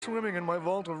swimming in my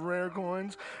vault of rare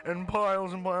coins and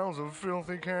piles of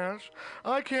filthy cash,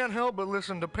 I can't help but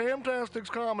listen to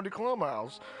Pamtastic's Comedy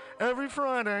Clubhouse every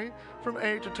Friday from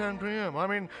 8 to 10 p.m. I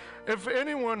mean, if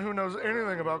anyone who knows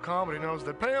anything about comedy knows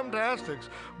that Pamtastics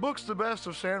books the best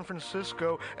of San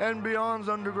Francisco and beyond's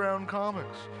underground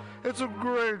comics. It's a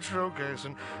great showcase,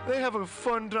 and they have a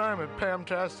fun time at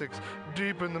Pamtastics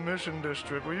deep in the Mission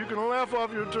District, where you can laugh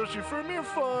off your tushy for a mere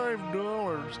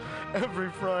 $5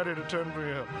 every Friday to 10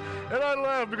 p.m. And I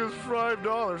laugh because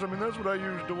 $5, I mean, that's what I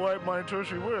use to wipe my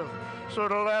tushy with. So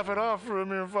to laugh it off for a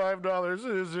mere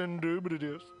 $5 is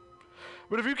indubitious.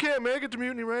 But if you can't make it to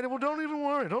Mutiny Radio, well, don't even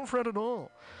worry. Don't fret at all.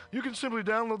 You can simply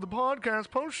download the podcast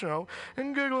post-show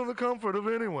and giggle in the comfort of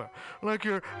anywhere, like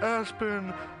your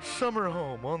Aspen summer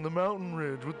home on the mountain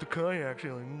ridge with the kayak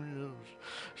feeling.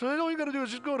 So all you got to do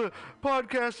is just go to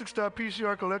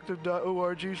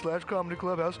podcastics.pcrcollective.org/comedy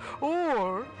clubhouse,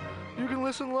 or you can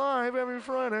listen live every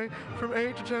Friday from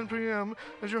 8 to 10 p.m.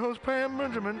 as your host Pam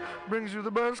Benjamin brings you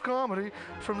the best comedy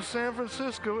from San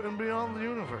Francisco and beyond the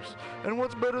universe. And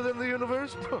what's better than the universe?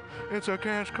 It's a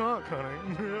cash cock,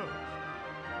 honey. Yeah.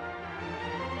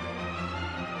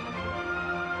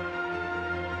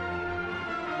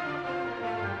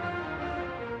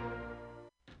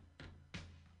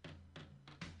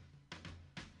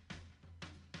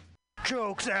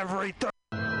 Jokes every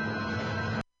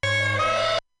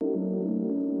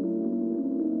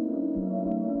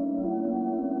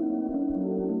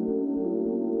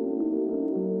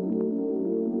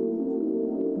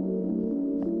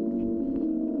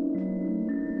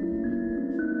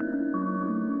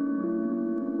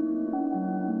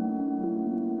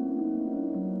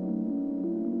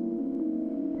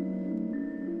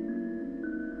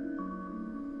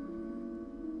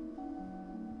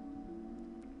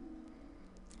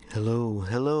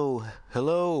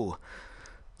Hello.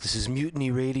 This is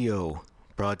Mutiny Radio,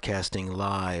 broadcasting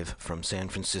live from San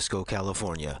Francisco,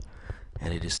 California,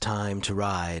 and it is time to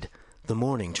ride the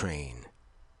morning train.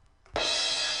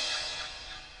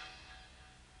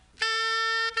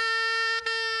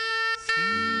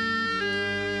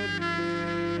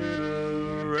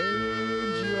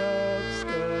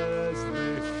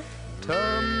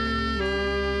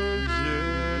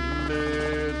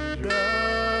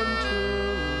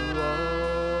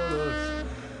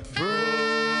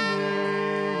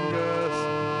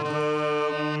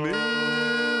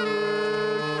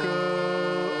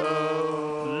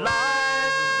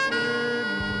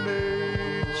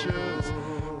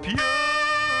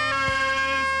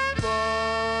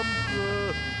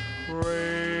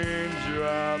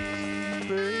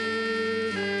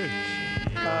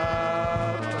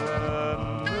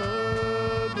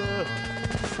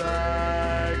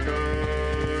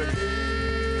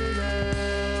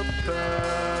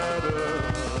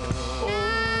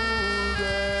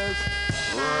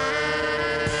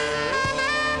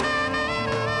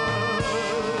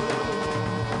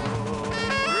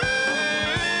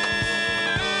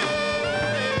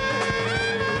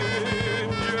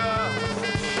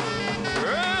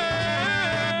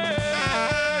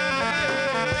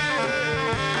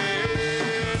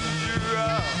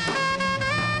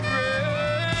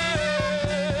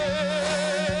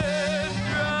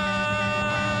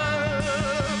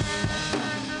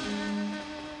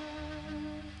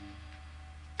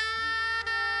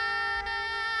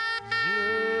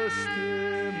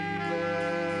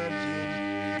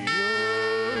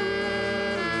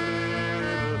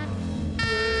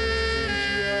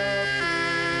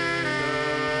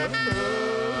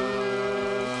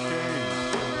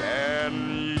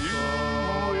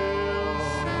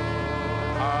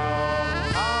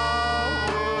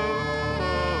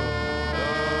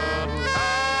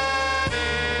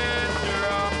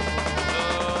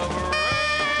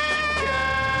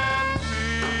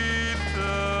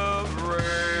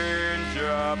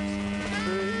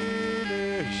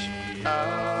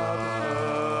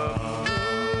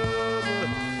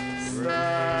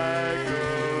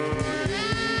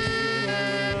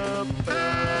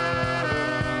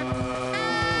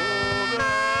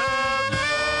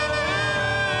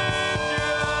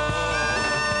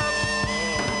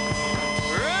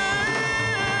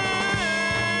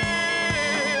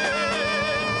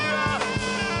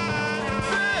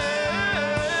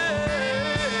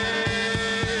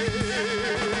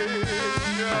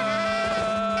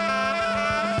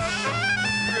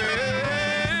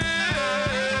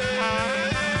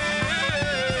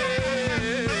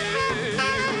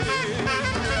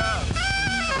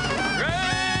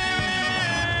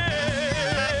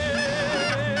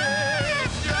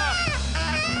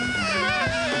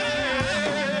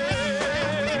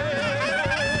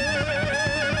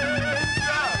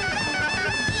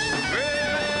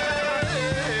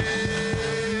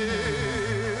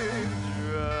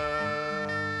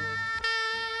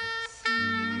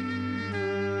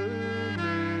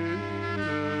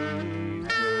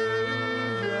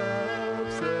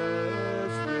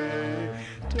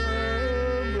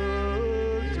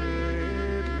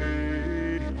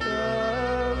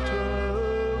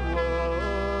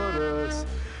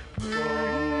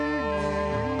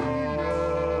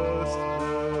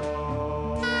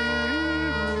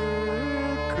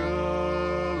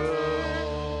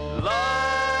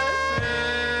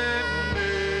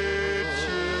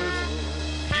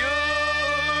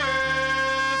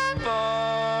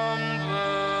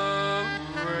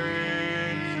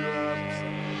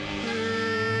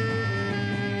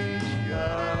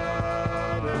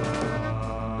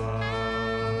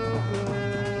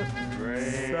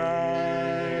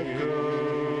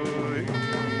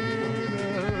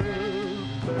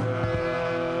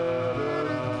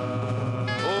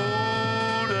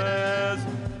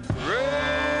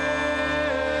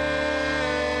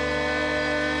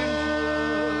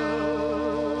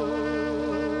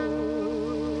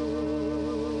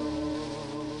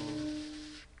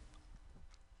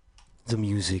 The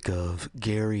music of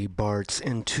Gary Bartz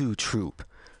and Two Troop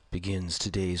begins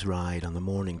today's ride on the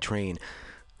morning train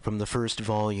from the first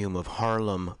volume of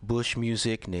Harlem Bush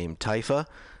music named Taifa,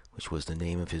 which was the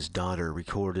name of his daughter,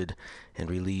 recorded and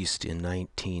released in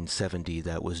 1970.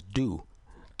 That was Du,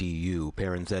 D-U,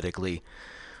 parenthetically,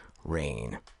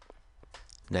 Rain.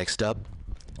 Next up,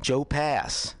 Joe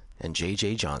Pass and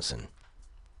J.J. Johnson.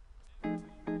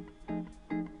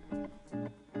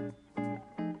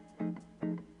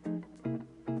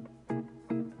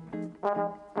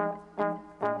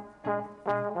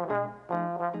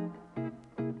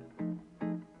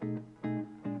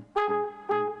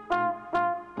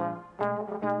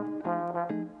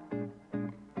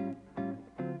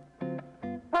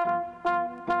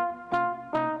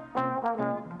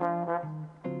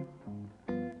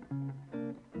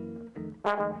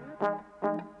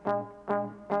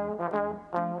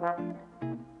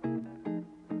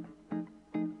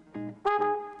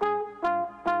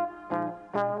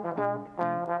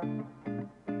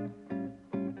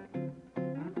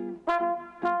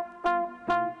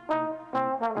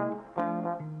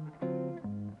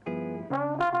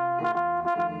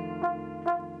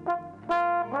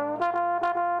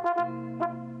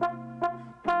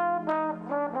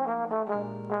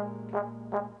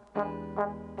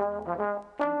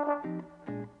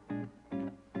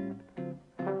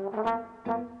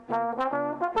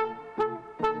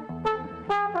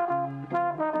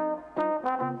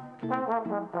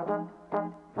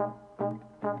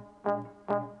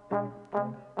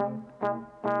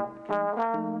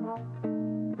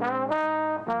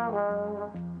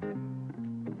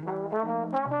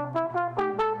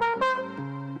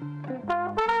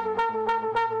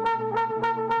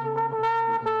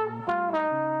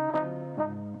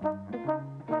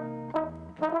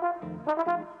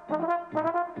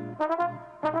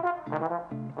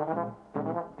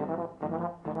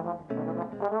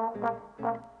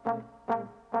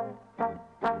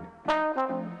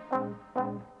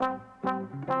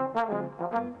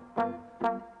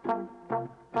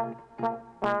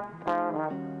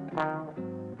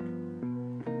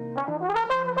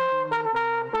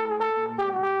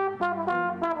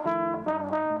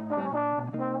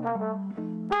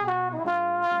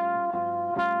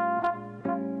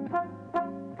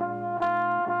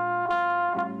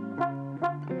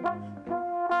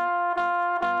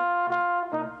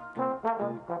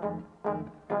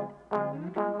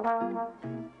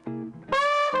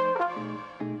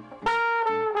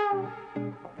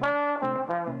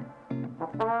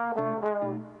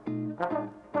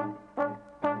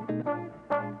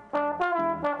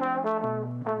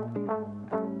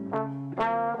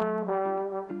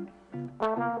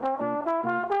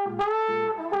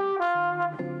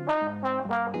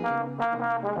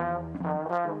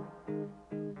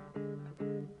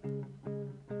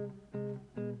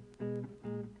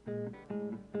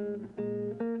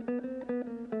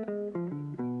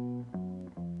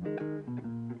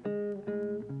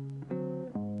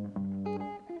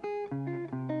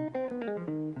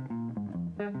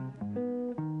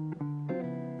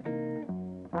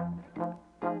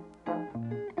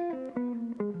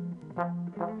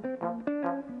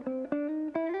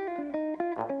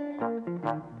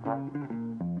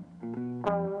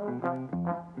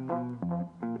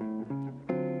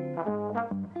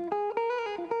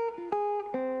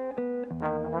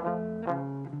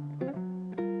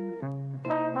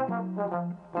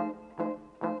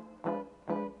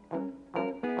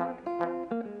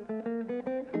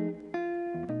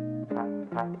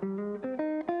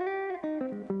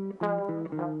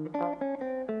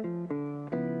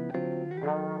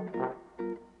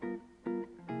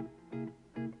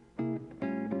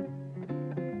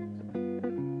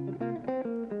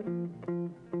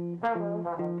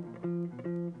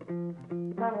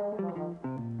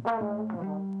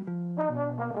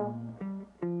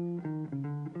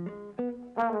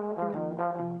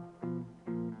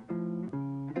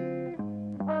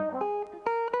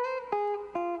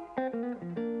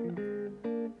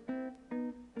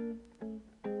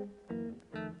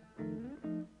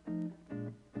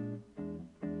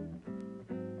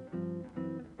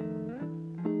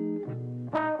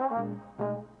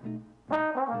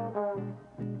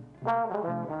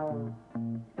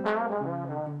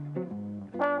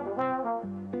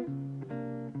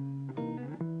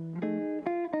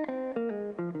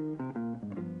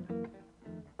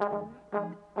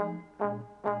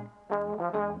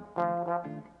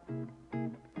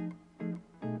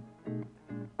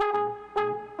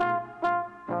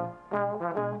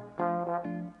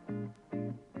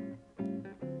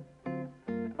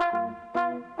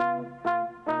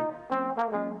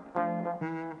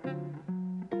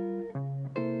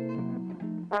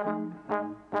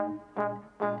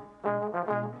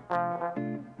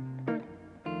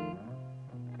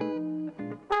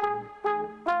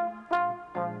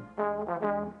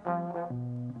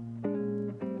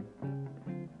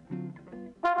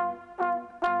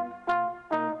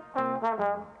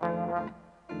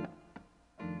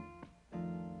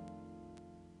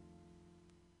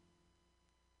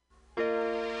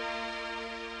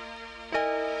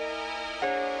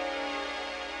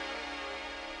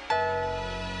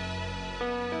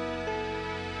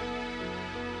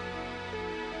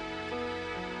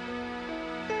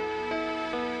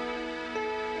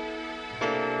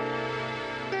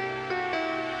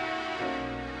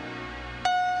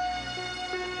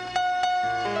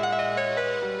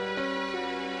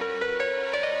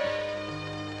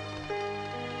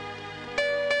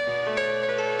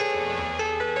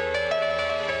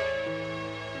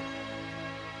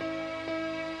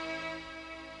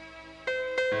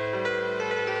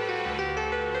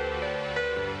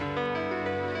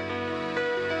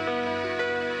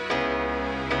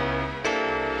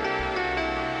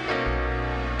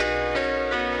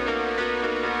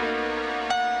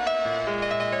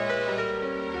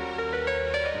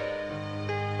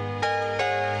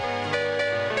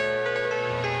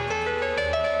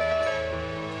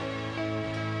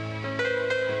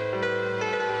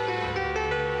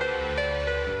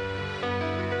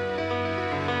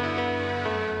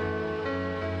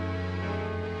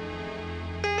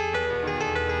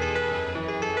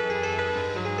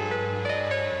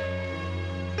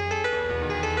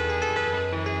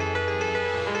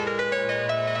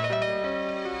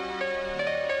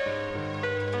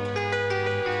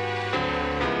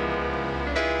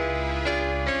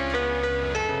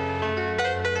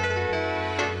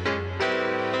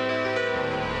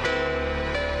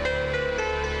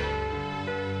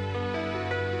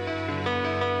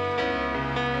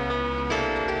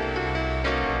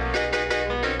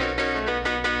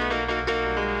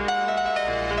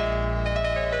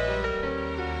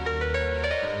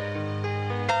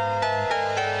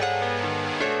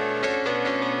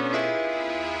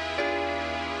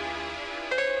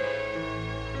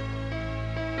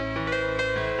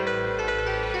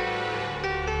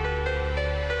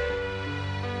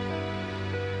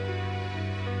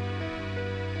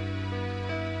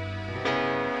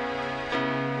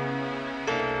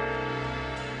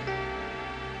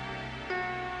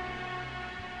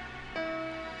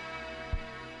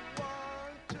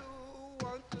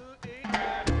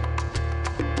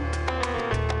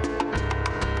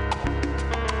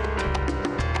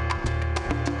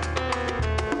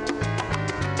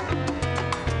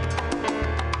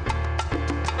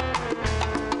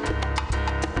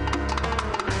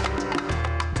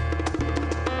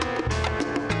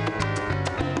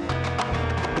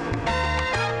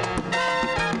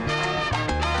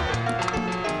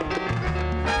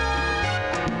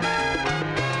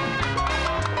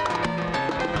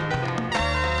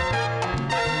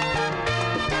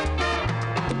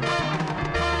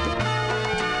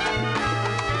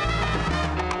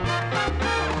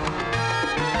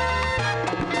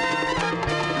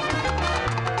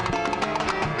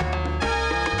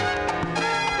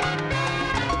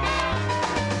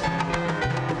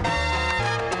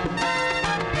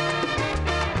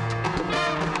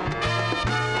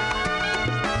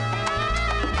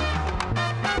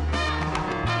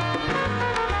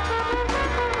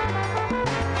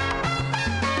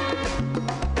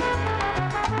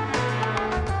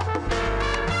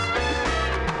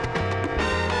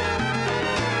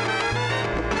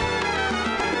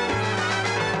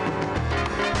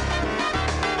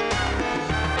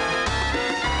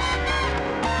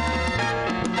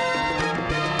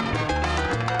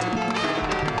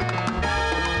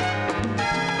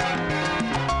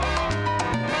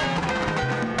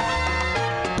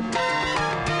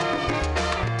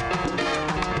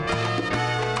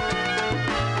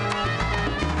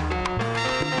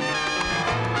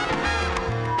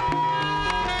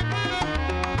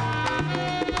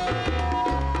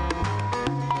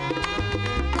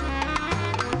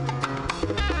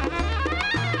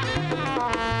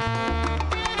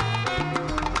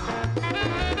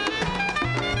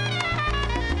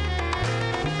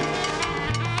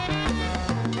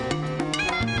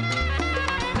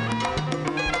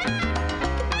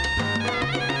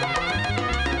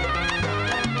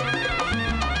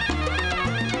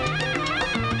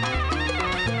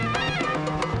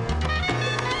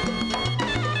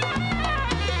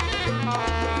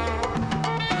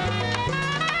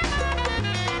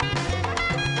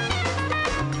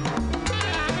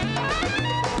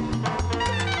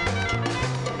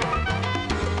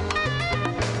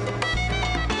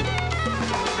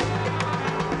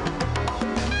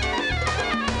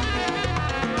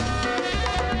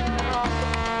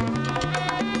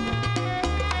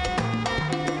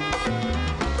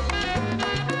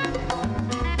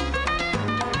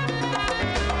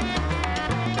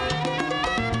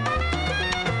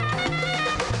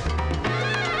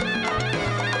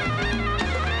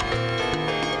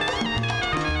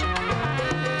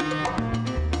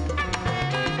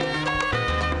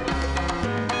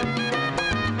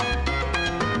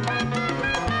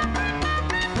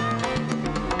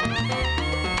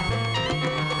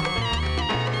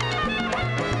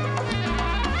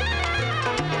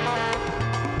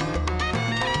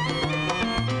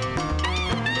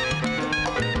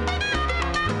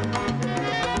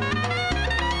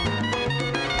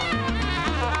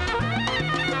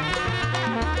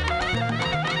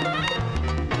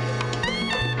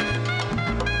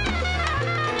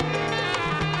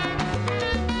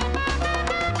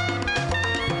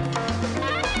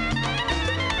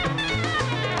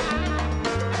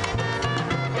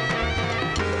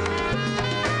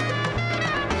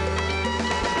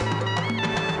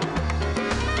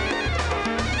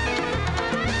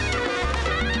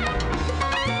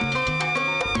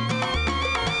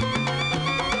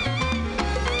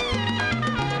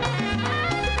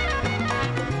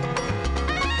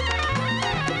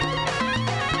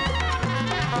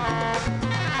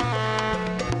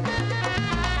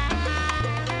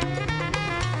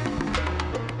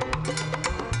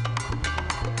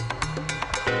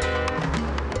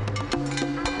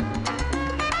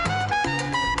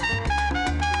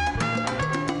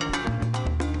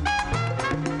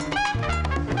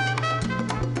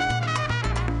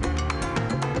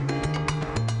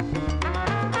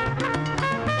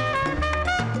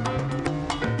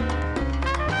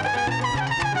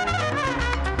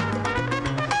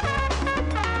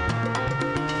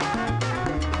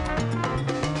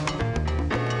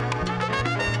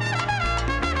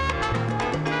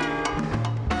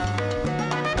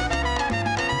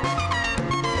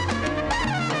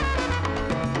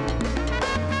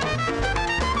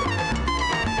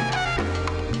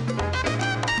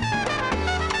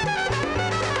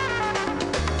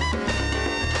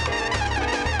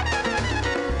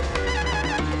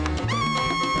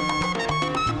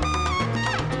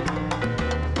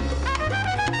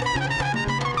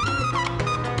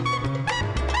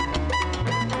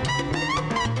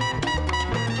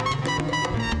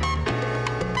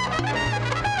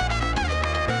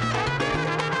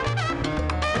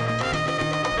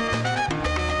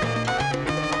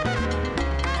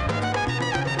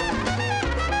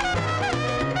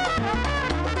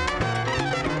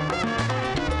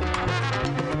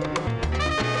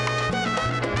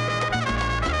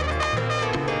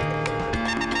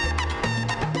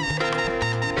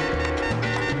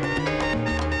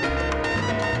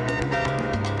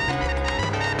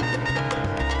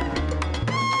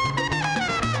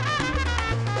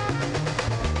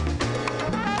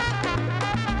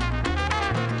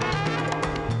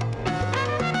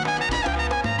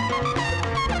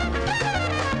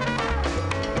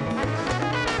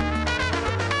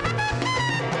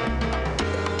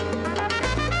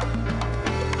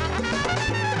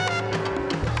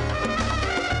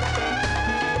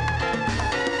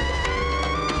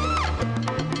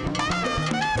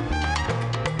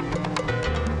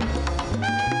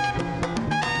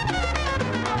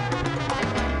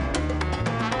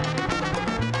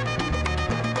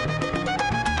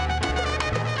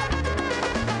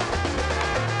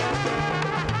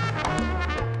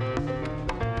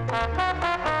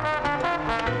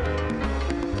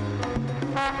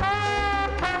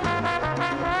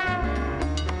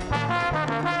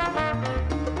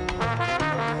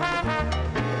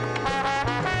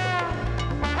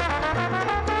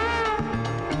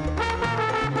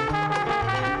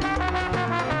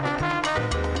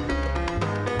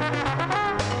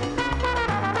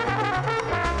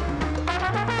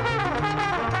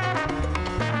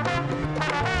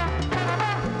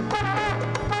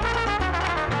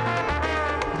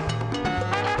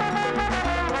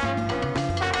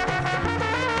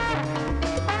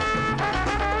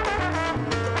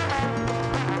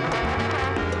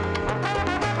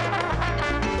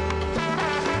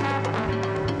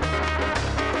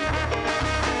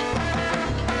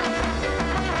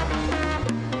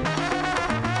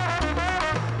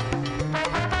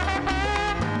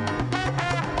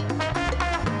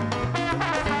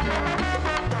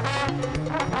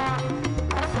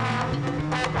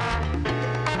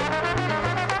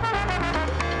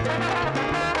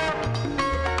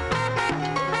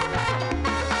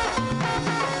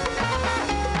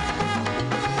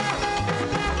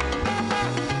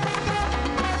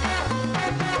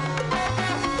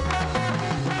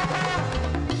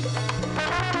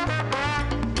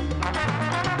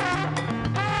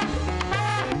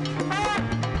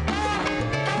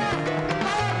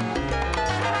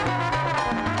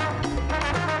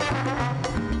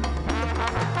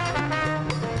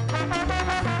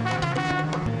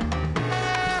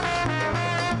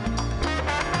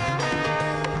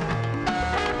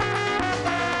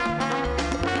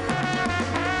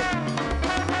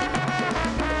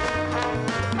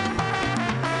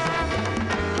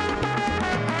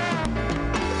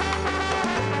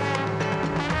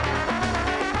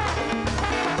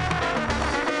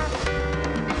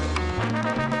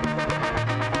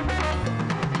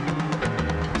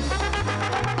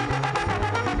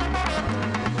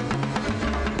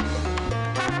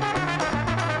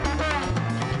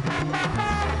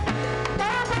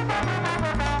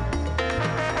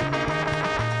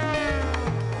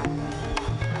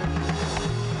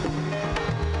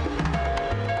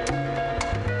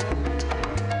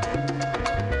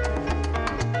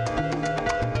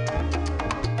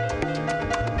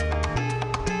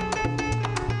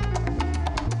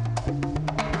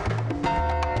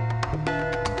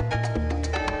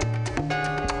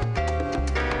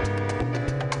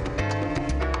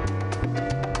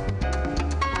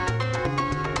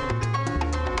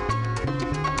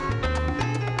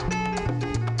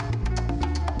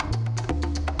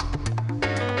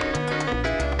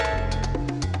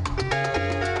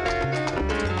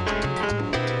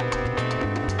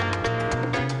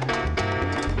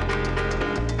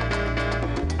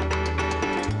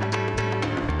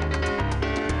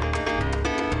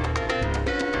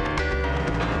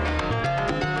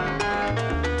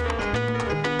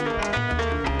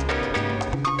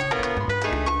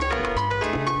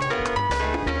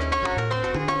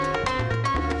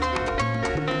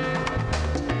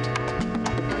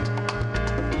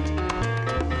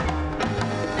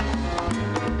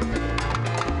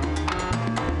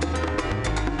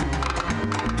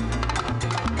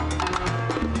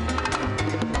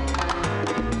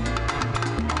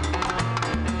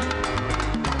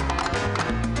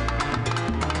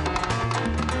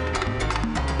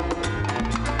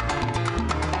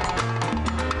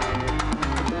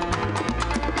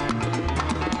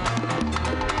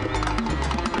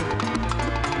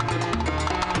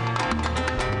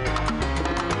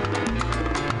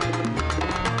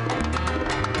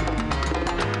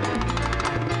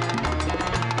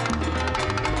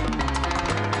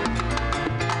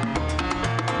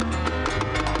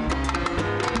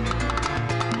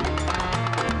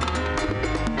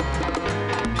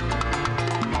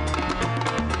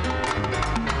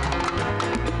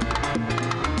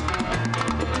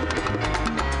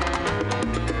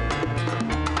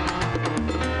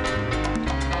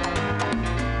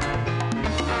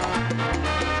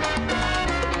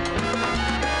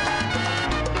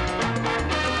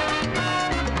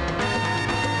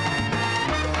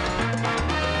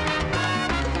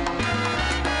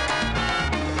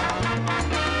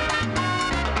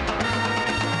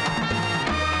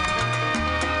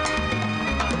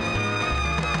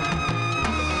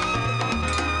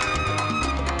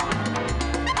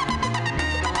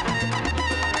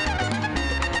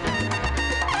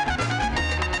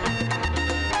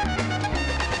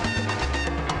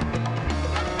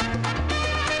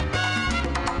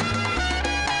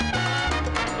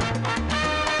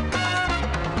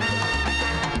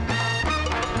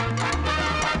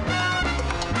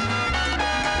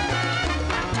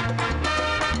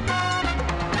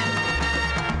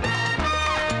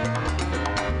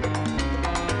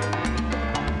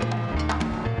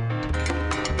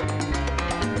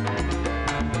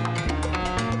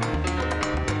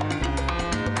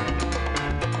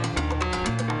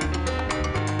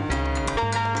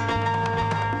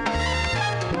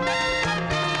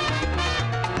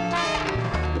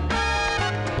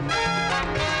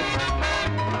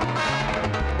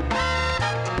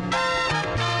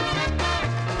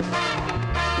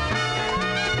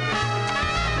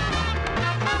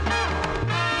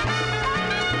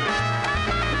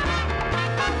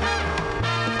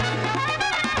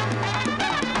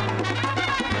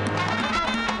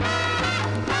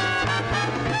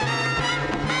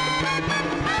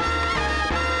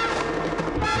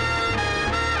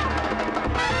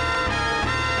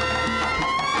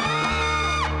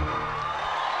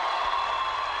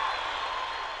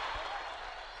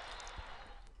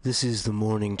 This is the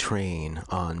Morning Train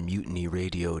on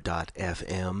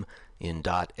MutinyRadio.fm in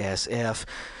 .sf,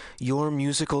 your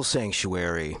musical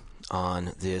sanctuary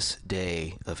on this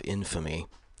day of infamy.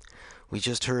 We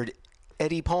just heard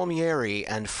Eddie Palmieri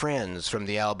and Friends from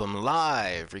the album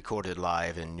Live, recorded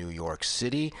live in New York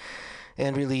City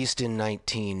and released in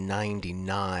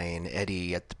 1999.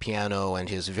 Eddie at the piano and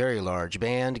his very large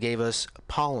band gave us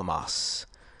Palomas.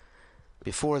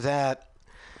 Before that,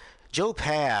 Joe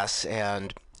Pass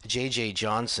and J.J.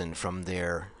 Johnson from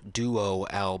their duo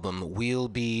album We'll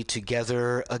Be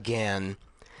Together Again.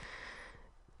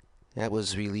 That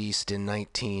was released in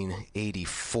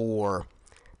 1984,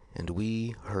 and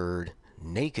we heard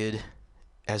Naked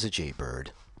as a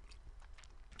Jaybird.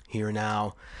 Here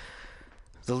now,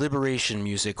 the Liberation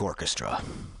Music Orchestra.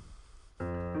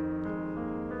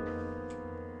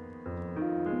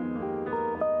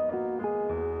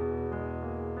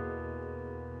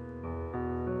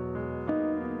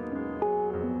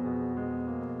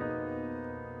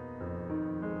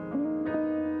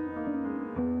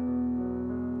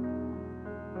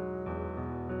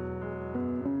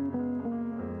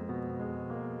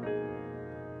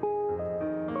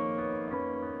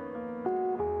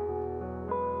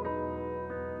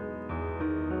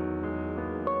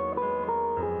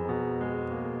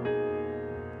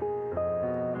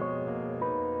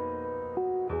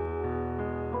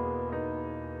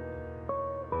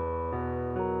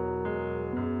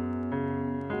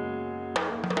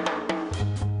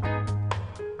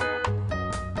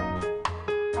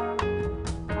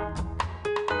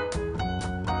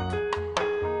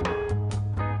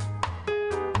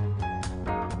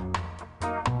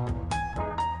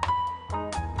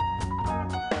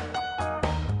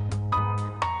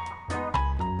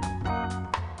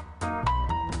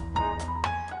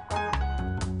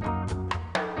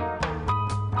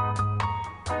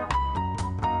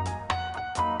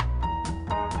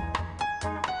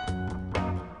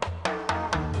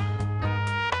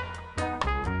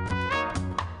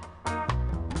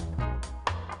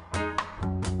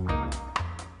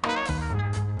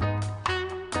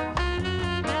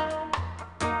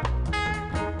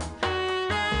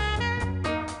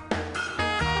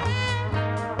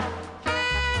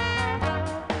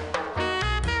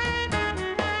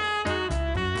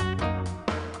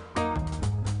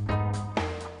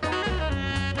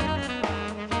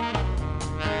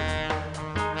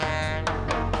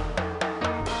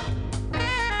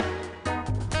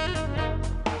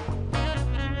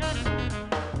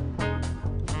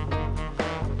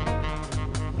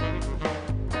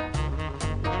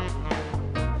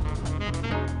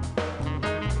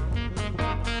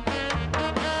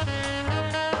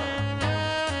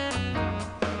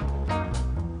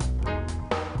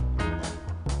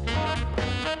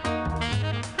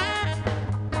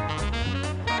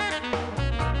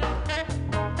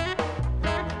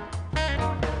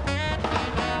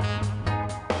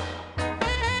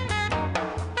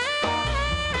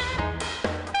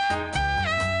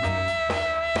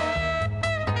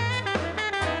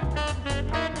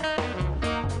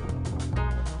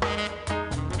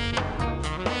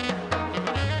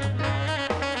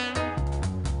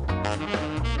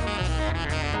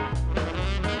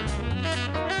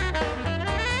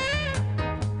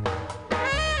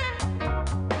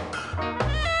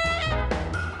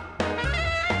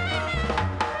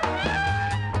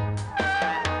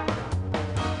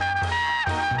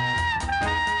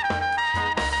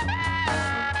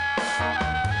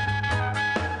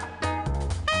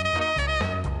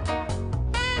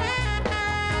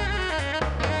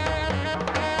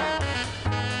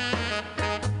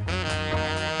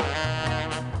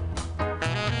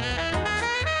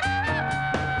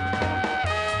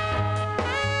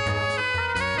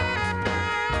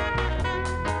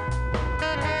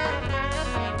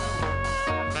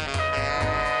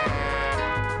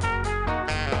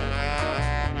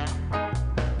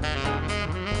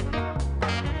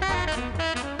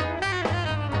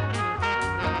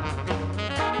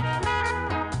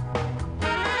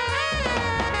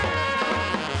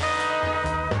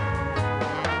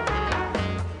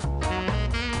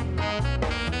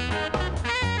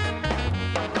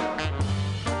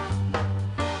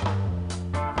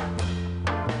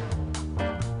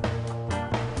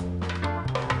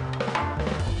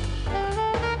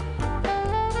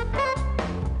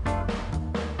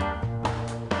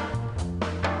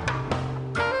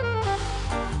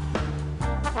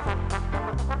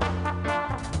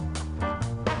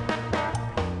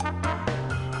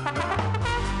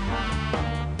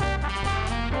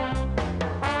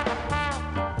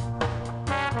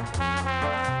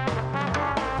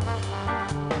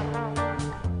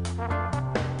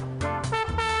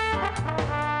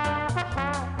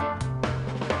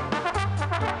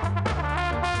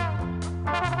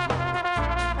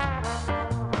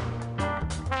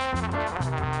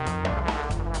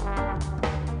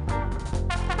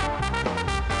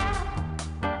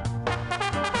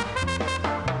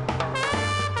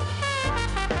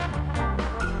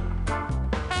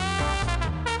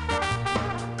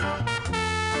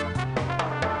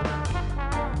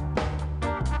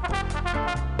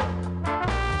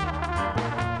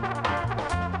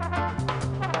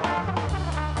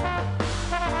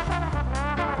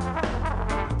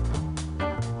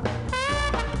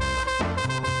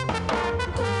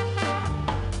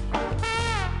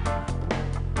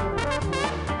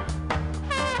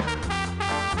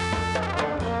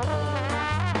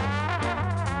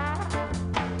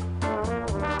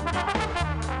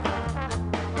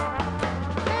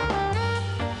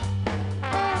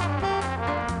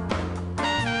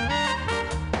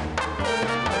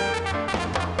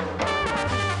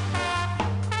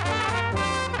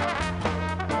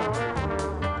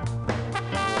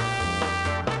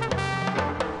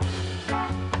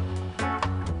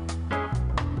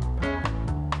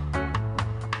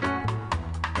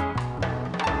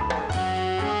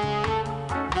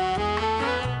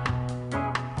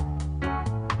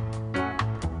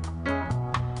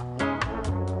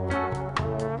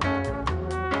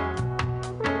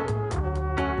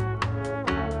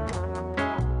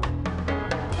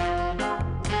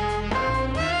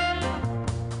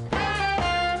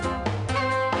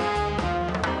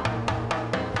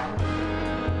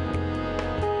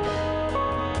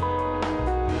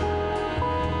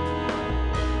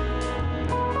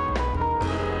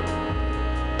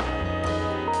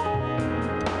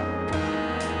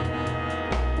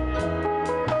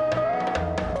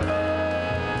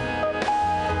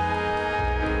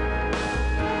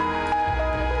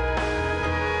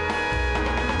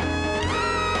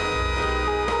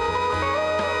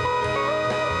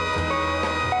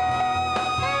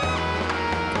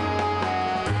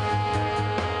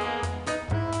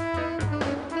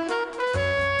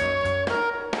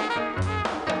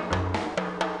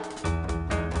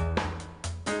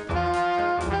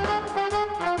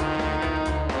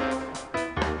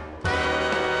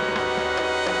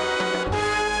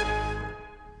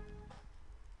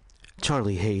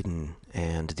 Charlie Hayden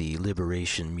and the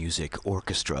Liberation Music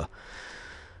Orchestra,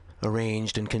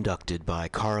 arranged and conducted by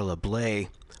Carla Bley,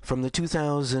 from the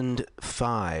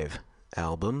 2005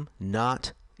 album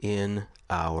Not in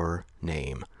Our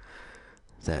Name.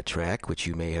 That track, which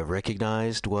you may have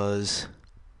recognized, was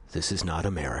This Is Not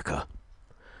America,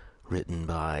 written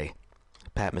by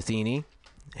Pat Metheny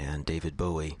and David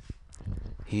Bowie.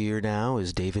 Here now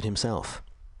is David himself.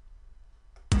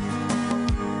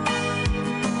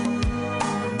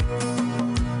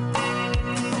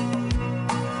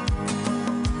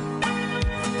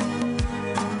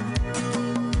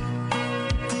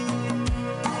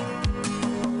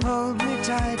 Hold me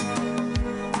tight,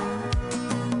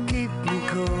 keep me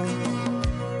cool.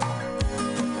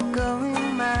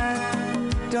 Going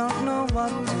mad, don't know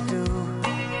what to do.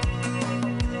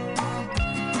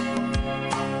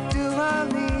 Do I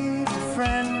need a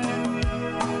friend?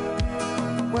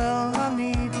 Well, I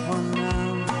need one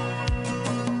now.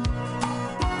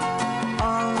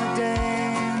 All the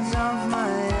days of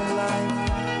my life,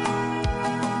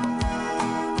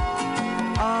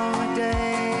 all the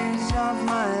days of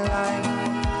my life,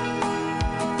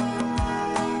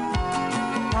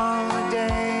 all the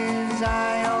days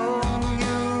I owe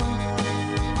you.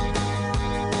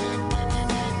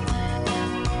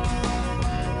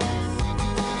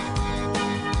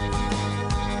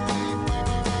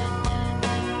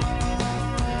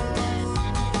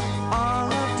 All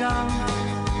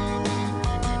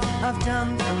I've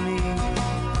done for me.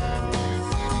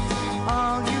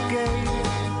 All you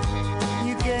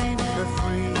gave for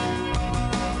free.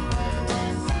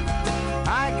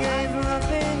 I gave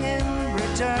nothing in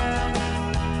return,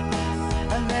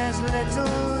 and there's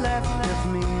little left of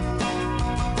me.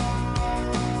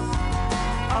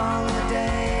 All the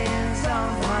days of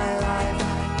my life,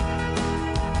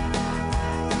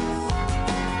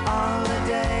 all the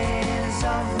days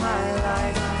of my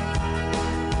life,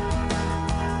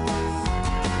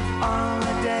 all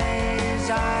the days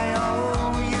I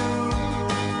owe you.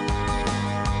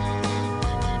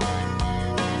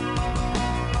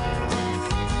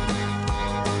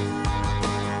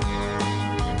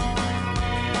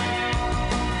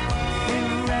 In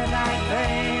red-eyed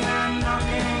pain, I'm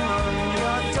knocking on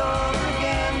your door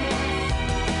again.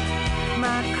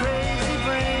 My crazy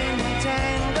brain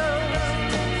tangles,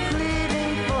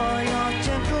 pleading for your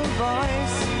gentle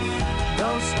voice.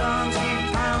 Those storms keep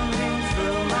pounding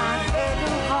through my head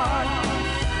and heart.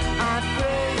 I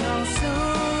pray you'll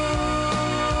soothe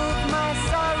my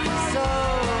sorry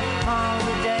soul. All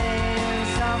the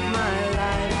days of my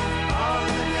life, all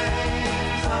the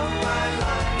days of my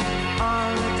life,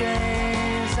 all the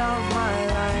days of my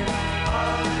life,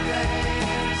 all the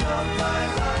days of my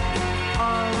life,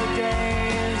 all the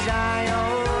days I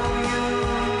owe you.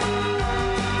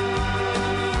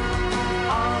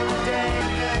 All the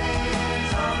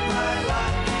days of my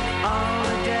life, all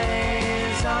the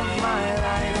days of my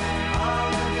life, all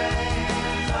the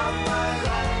days of my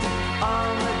life,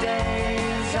 all the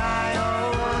days I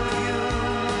owe you.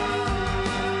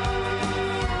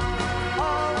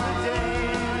 All the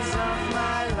days of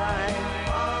my life,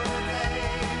 all the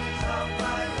days of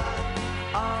my life,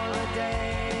 all the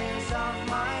days of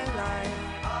my life,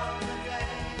 all the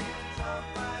days of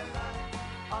my life,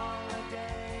 all the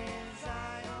days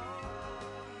I owe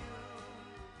you.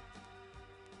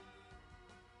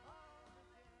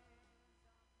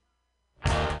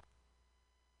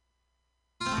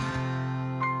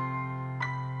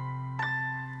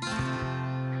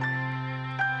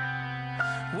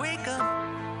 Wake up,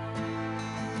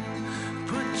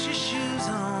 put your shoes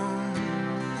on,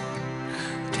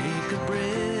 take a breath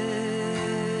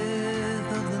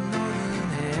of the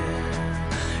northern air,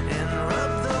 and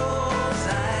rub those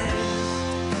eyes,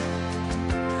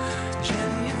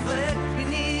 genuflect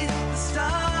beneath the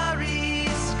starry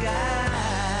skies.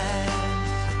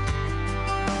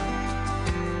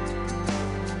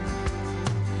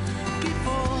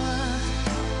 Before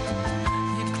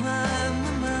you climb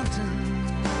the mountain,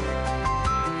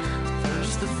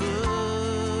 first the foothills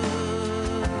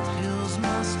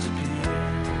must appear.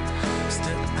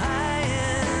 Step high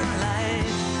in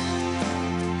life,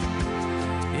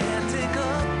 yeah, take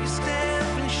up your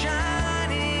step in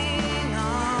shining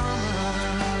armor.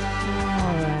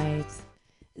 All right.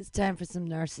 It's time for some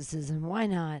narcissism. Why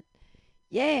not?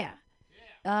 Yeah.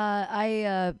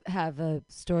 I have a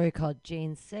story called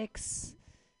Jane 6,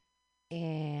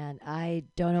 and I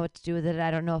don't know what to do with it. I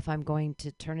don't know if I'm going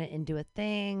to turn it into a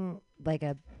thing, like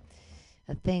a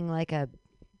thing like a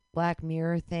Black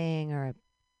Mirror thing or a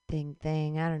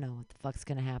thing. I don't know what the fuck's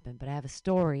going to happen, but I have a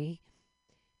story,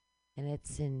 and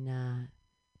it's in,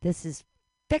 this is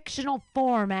fictional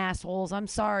form, assholes. I'm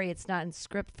sorry it's not in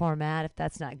script format if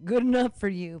that's not good enough for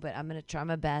you, but I'm going to try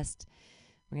my best.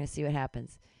 We're going to see what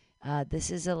happens.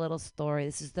 This is a little story.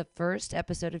 This is the first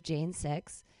episode of Jane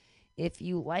 6. If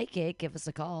you like it, give us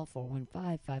a call,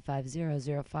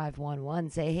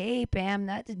 415-550-0511. Say, hey, Pam,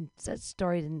 that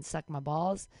story didn't suck my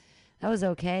balls. That was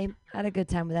okay. I had a good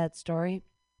time with that story.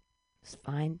 It's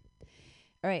fine.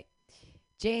 All right.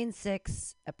 Jane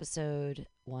 6, episode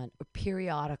 1, or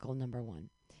periodical number 1.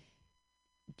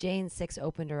 Jane 6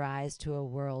 opened her eyes to a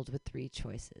world with 3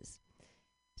 choices.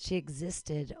 She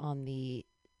existed on the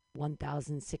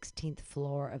 1016th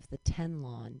floor of the 10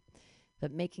 lawn,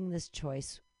 but making this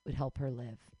choice would help her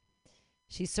live.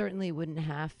 She certainly wouldn't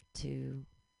have to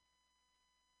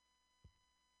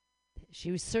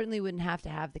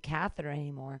have the catheter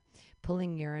anymore,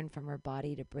 pulling urine from her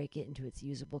body to break it into its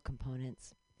usable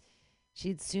components.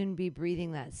 She'd soon be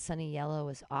breathing that sunny yellow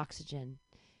as oxygen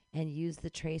and use the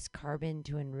trace carbon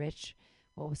to enrich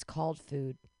what was called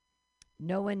food.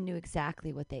 No one knew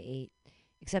exactly what they ate,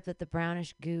 except that the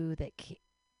brownish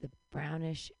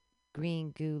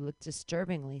green goo looked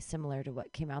disturbingly similar to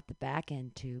what came out the back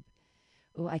end tube.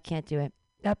 Oh, I can't do it.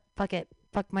 Nope, fuck it.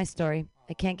 Fuck my story.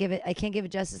 I can't give it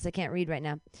justice. I can't read right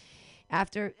now.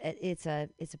 After it's a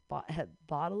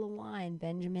bottle of wine,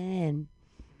 Benjamin.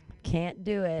 Can't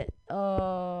do it.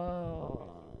 Oh,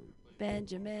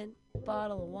 Benjamin,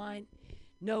 bottle of wine.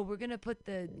 No, we're gonna put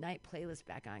the night playlist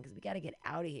back on because we got to get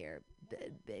out of here.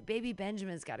 Baby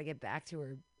Benjamin's got to get back to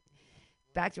her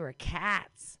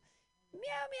cats. Meow,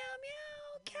 meow,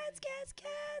 meow. Cats, cats,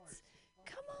 cats.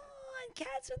 Come on,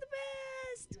 cats are the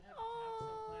best.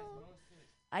 Oh,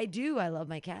 I do. I love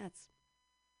my cats.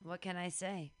 What can I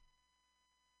say?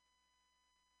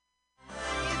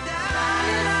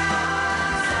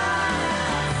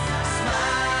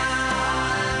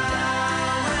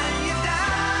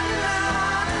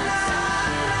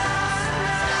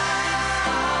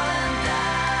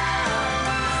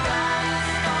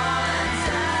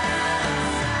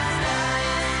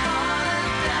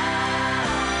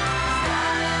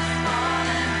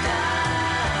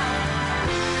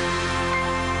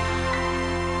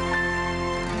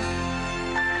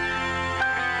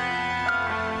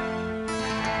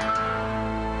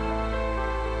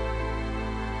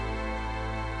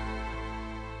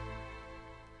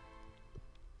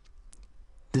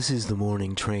 This is the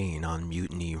morning train on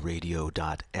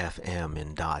MutinyRadio.fm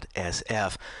and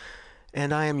 .sf,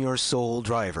 and I am your sole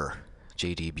driver,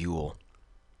 J.D. Buell.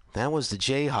 That was the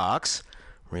Jayhawks,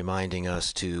 reminding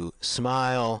us to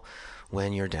smile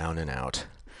when you're down and out.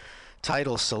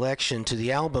 Title selection to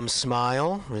the album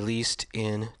Smile, released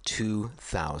in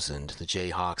 2000. The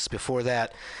Jayhawks. Before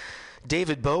that,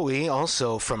 David Bowie,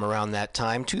 also from around that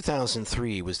time.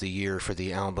 2003 was the year for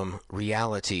the album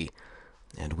Reality,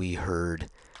 and we heard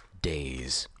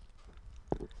Days.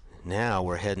 Now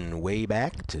we're heading way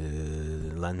back to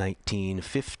the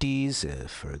 1950s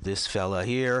for this fella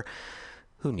here,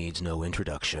 who needs no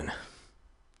introduction.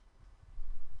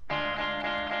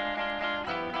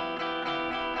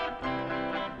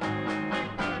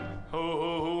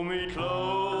 Hold me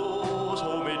close,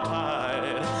 hold me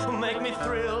tight, make me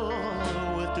thrill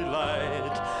with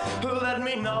delight. Let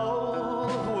me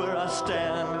know where I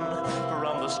stand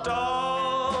from the start.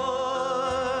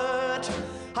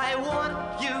 I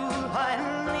want you, I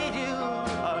need you,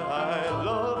 I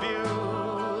love you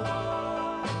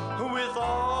with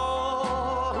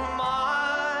all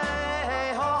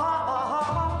my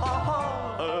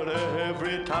heart.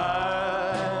 Every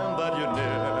time that you're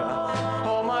near,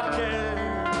 all my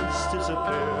cares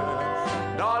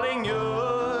disappear. Darling,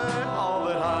 you're all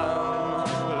that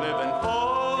I'm living for.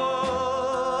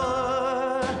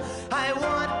 I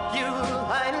want you,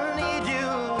 I need you,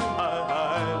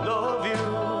 I love you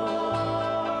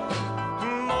more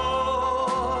and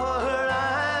more.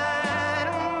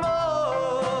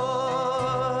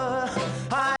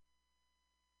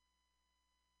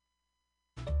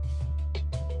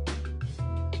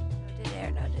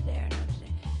 No to dare.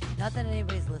 Not that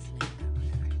anybody's listening.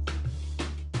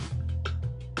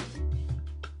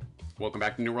 Welcome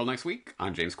back to New World Next Week.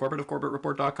 I'm James Corbett of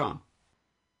CorbettReport.com.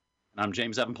 And I'm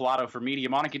James Evan Pilato for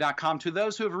MediaMonarchy.com. To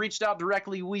those who have reached out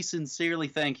directly, we sincerely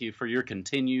thank you for your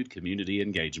continued community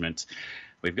engagement.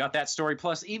 We've got that story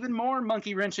plus even more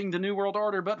monkey-wrenching the New World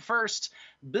Order. But first,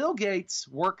 Bill Gates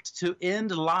worked to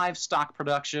end livestock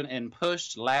production and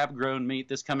pushed lab-grown meat.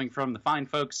 This coming from the fine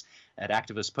folks at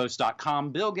ActivistPost.com.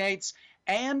 Bill Gates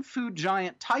and food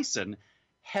giant Tyson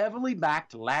heavily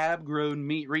backed lab-grown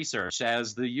meat research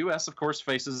as the U.S., of course,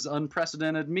 faces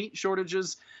unprecedented meat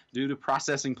shortages due to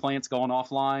processing plants going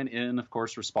offline in, of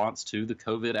course, response to the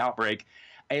COVID outbreak.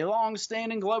 A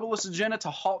long-standing globalist agenda to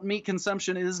halt meat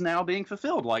consumption is now being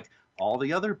fulfilled, like all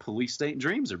the other police state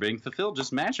dreams are being fulfilled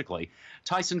just magically.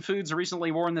 Tyson Foods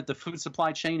recently warned that the food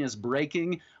supply chain is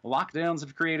breaking. Lockdowns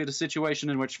have created a situation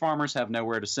in which farmers have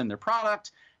nowhere to send their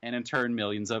product, and in turn,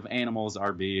 millions of animals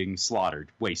are being slaughtered,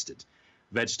 wasted.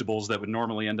 Vegetables that would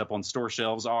normally end up on store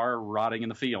shelves are rotting in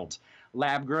the field.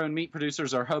 Lab-grown meat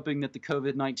producers are hoping that the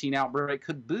COVID-19 outbreak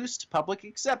could boost public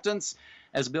acceptance,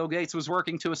 as Bill Gates was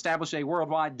working to establish a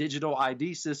worldwide digital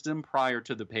ID system prior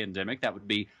to the pandemic. That would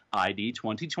be ID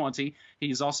 2020.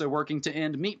 He's also working to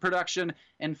end meat production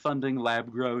and funding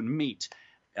lab-grown meat.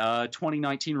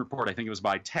 2019 report, I think it was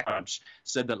by TechCrunch,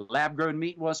 said that lab-grown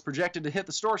meat was projected to hit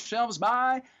the store shelves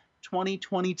by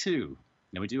 2022.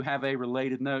 Now, we do have a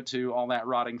related note to all that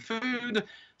rotting food.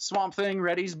 Swamp Thing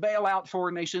readies bailout for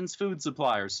nation's food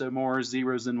suppliers. So more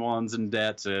zeros and ones and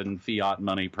debt and fiat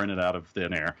money printed out of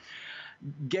thin air.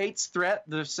 Gates threat,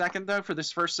 the second, though, for this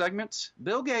first segment.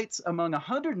 Bill Gates among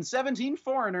 117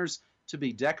 foreigners to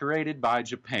be decorated by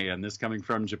Japan. This coming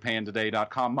from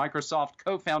JapanToday.com. Microsoft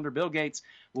co-founder Bill Gates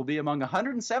will be among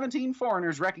 117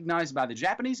 foreigners recognized by the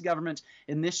Japanese government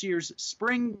in this year's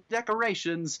spring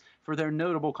decorations for their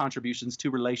notable contributions to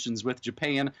relations with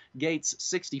Japan. Gates,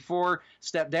 64,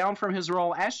 stepped down from his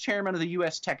role as chairman of the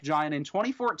U.S. tech giant in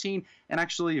 2014. And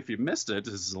actually, if you missed it,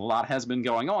 a lot has been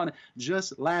going on.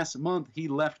 Just last month, he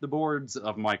left the boards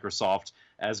of Microsoft,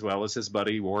 as well as his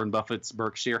buddy Warren Buffett's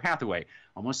Berkshire Hathaway,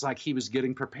 almost like he was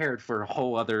getting prepared for a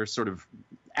whole other sort of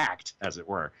act, as it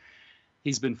were.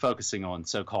 He's been focusing on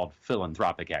so-called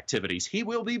philanthropic activities. He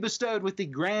will be bestowed with the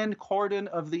Grand Cordon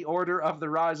of the Order of the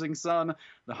Rising Sun,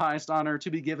 the highest honor to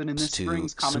be given in this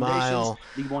spring's commendations.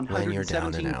 The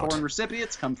 117 foreign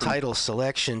recipients come from... Title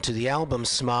selection to the album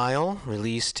Smile,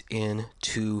 released in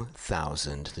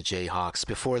 2000. The Jayhawks.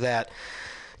 Before that,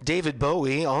 David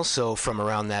Bowie, also from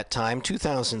around that time.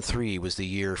 2003 was the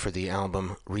year for the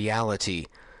album Reality,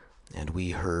 and we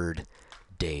heard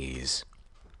Days.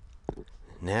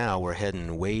 Now we're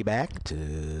heading way back to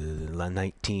the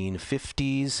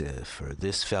 1950s for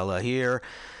this fella here,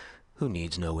 who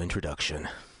needs no introduction.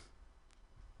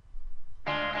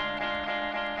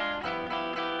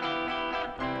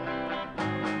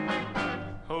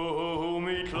 Hold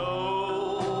me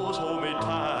close, hold me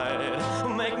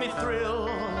tight, make me thrill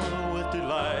with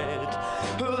delight.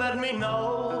 Let me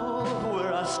know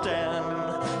where I stand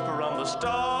from the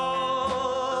start.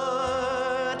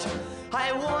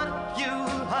 I want you,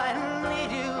 I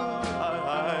need you,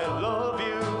 I love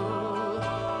you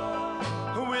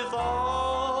with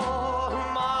all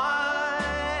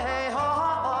my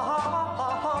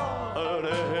heart.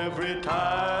 Every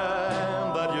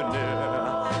time that you're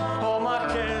near, all my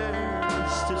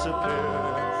cares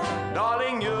disappear.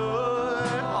 Darling, you're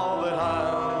all that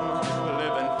I'm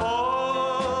living for.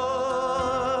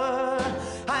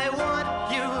 I want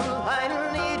you, I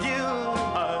need you,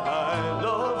 I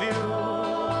love you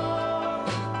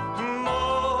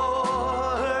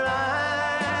more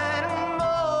and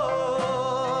more.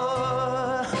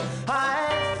 I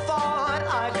thought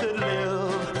I could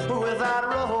live without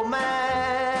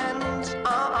romance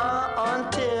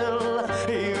until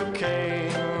you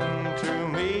came to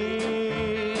me.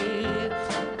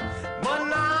 But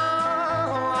now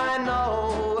I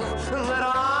know that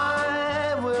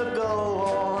I will go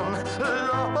on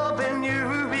loving you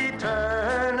eternally.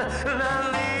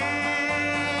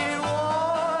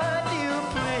 Won't you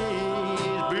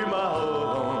please be my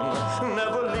own?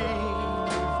 Never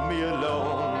leave me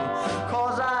alone,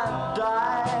 'cause I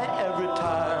die every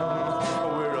time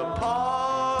we're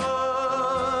apart.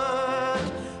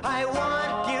 I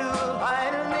want you,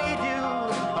 I need you,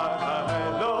 I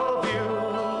love you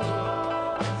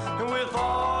with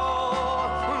all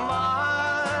my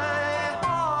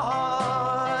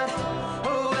heart.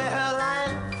 Well, I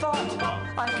thought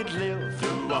I could live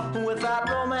without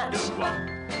romance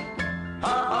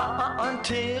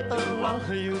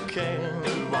until you came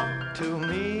to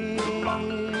me.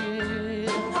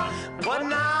 But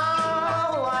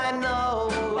now I know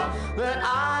that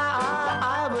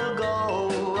I will go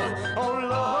on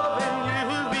loving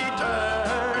you eternally.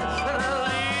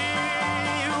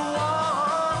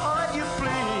 Won't you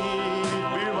please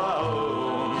be my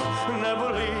own? Never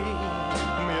leave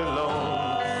me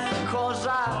alone, 'cause I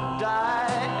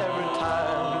die every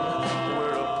time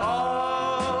we're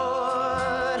apart.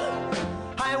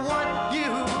 I want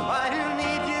you, I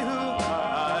need you,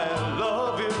 I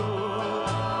love you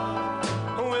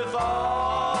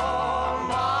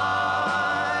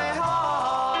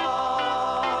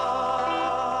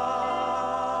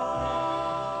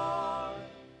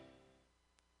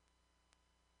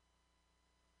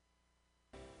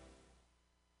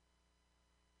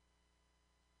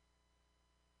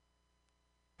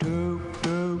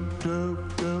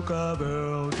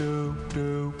bell, do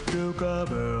do do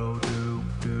bell, do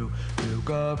do do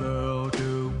bell,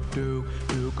 do do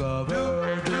do bell,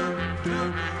 do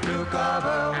do do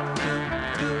bell, do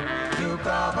do do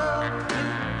bell,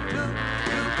 do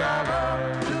do bell,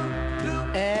 do do.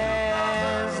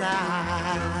 As I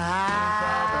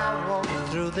walk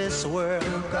through this world,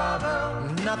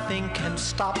 nothing can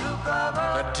stop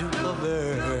the Duke of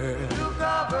Earth.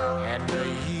 And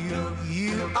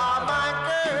you are my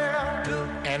girl,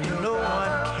 and no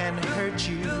one can hurt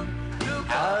you.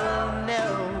 Oh no,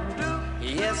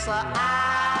 yes I.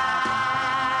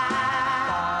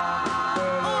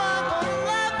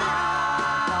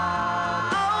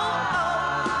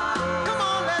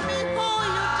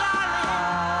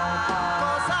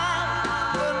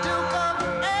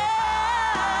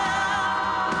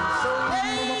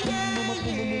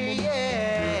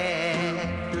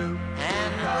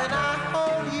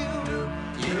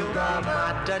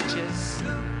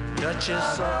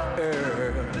 Duchess of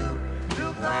Earl,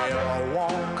 we'll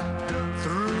walk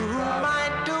through my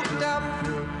dukedom,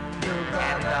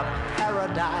 and the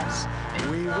paradise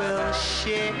we will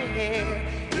share.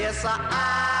 Yes,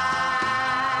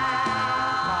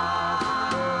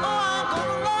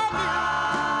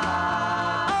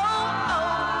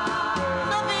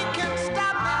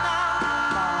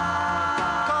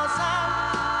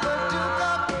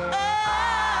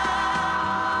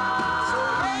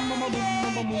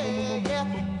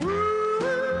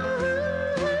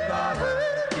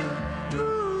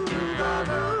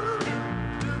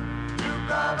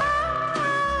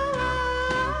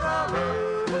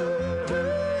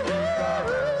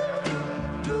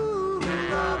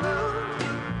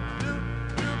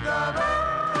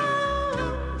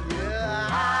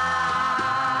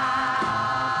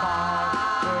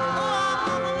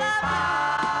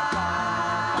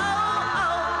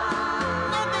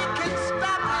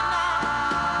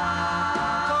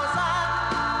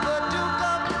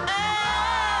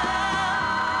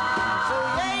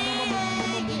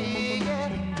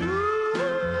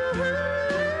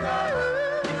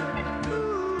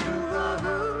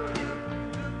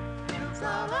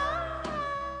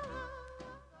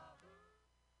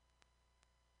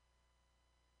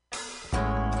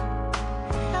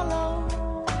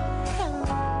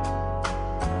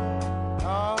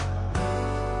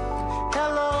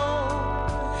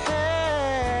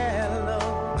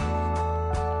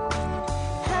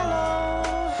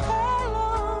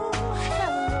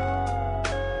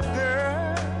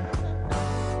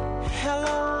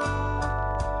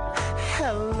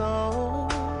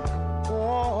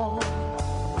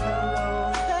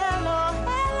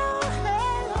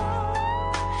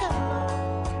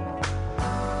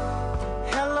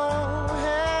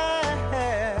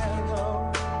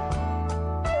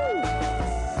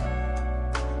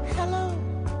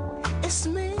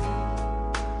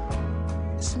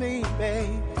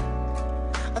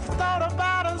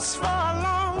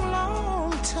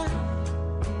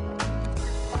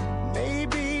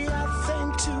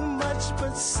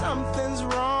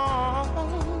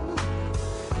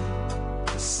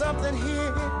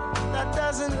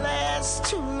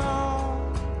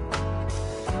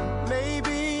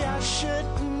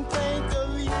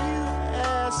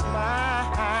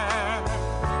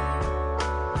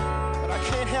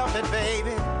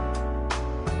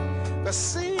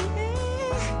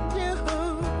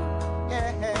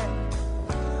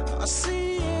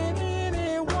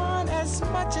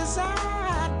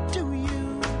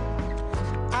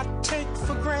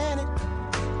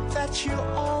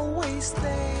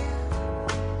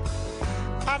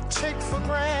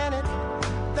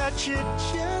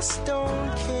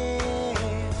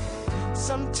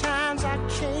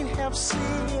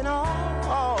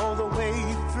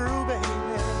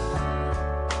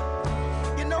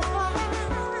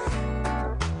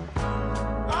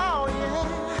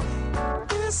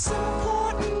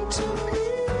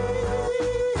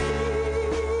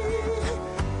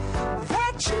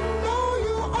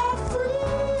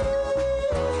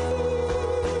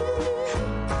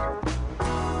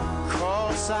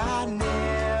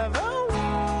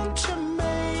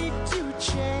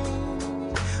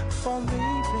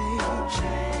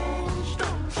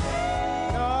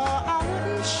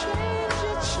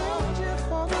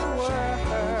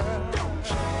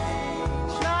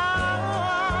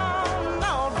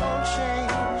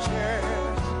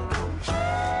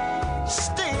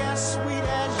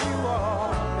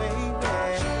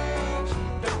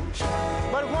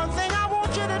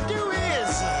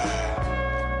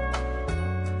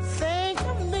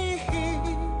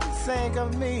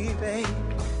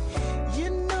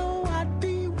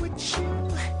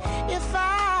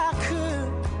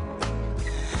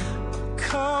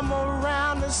 come around.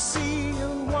 see you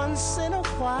once in a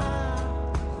while.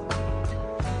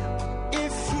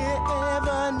 If you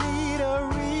ever need a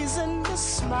reason to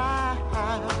smile,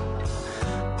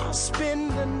 I'll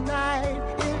spend the night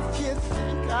if you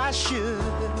think I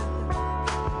should.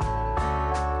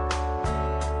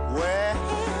 Well,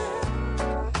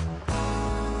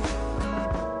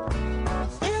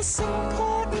 it's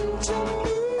important to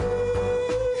me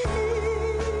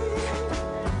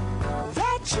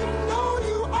that you know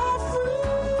you are free,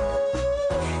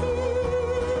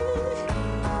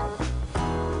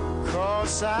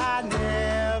 'cause I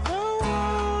never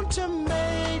want to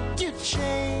make you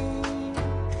change.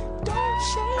 Don't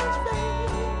change,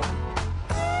 baby.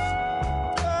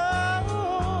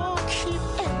 Oh, keep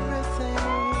everything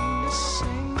the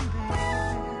same,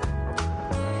 baby.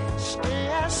 Stay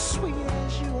as sweet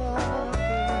as you are,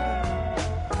 girl.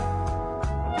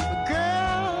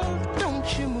 Girl, don't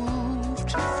you move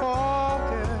too far,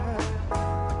 girl.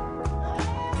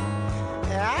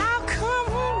 I'll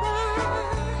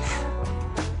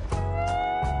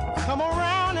come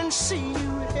around and see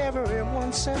you every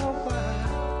once in a while.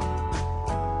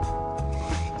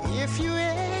 If you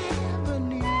ever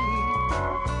need,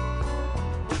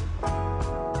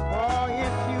 or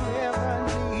if you ever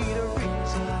need a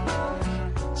reason,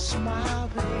 smile,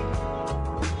 baby.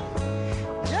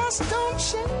 Just don't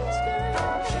change, girl.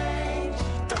 Don't change,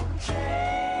 don't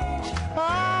change. Oh,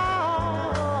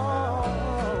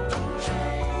 don't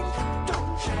change,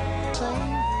 don't change.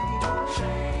 Don't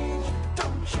change,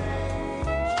 don't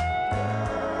change.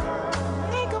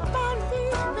 Think about me,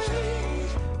 baby.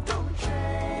 Don't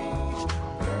change.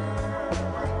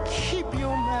 Keep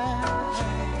your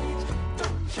mind.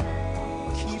 Don't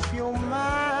change. Keep your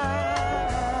mind.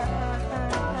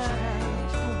 Don't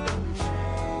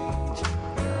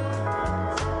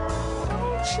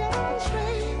change,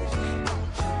 baby.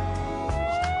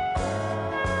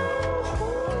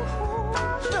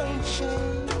 Don't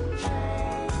change.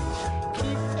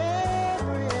 Keep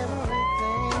everything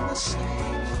the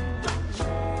same.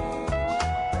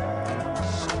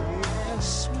 Stay as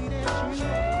sweet as you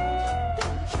are.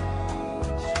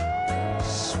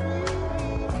 Sweet.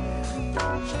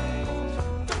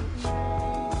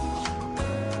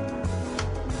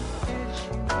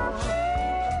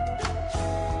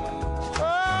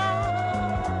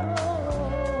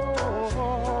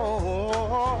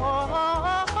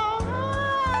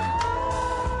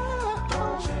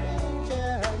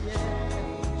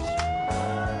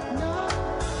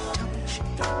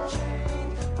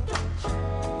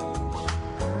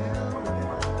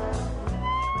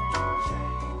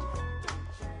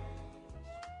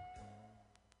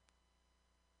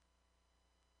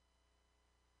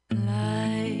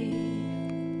 Life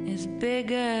is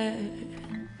bigger.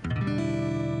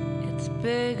 It's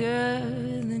bigger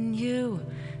than you,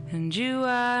 and you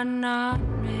are not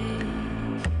me.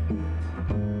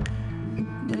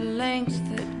 The lengths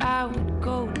that I would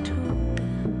go to,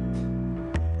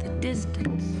 the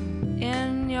distance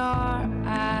in your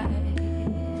eyes.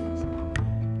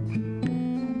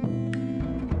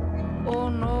 Oh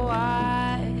no,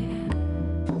 I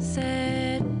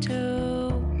said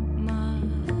too much.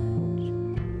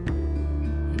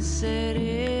 I said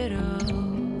it all.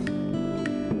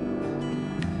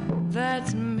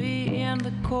 That's me in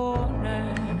the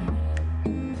corner.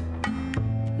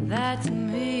 That's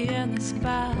me in the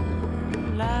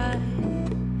spotlight,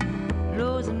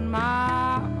 losing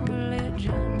my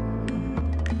religion,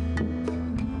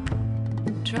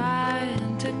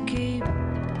 trying to keep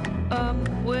up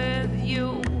with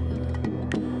you,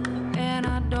 and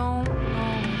I don't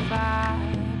know if I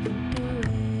can do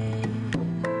it.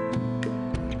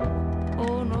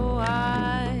 Oh no,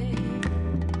 I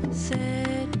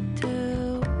said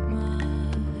too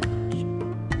much,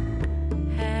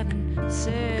 haven't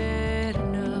said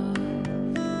enough.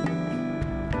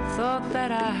 Thought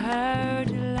that I heard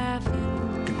you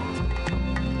laughing,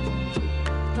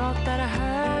 thought that I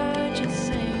heard you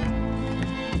sing.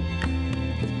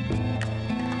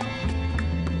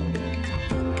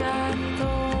 Think I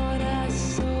thought I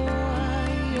saw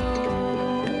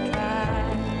your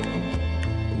eyes.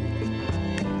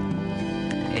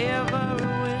 Every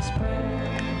whisper,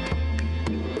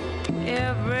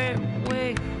 every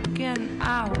waking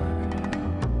hour,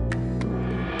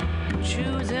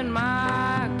 choosing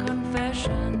my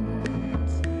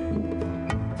confessions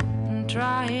and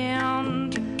trying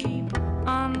to keep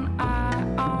an eye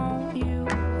on you,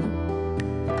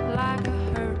 like a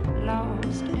hurt,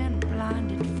 lost, and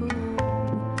blinded fool.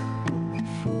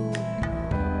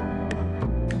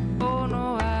 Oh no,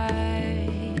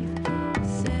 I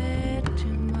said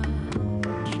too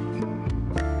much.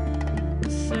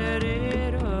 Said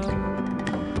it all.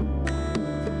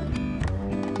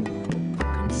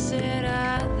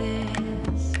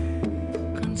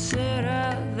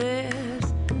 Consider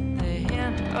this the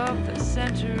hint of the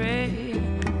century.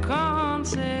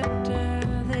 Consider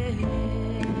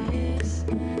this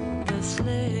the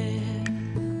slip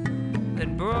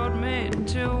that brought me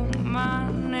to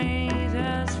my knees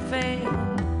has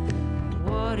failed.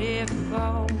 What if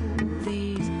all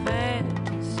these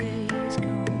fantasies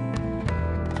come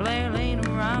flailing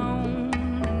around,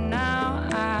 and now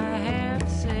I have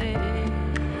said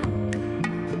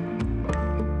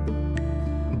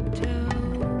too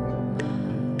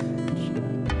much.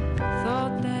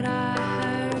 Thought that I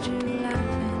heard you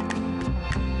laughing,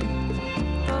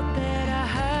 thought that I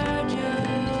heard you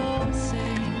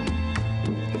sing.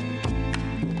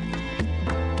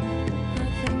 I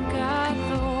think I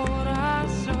thought I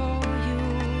saw you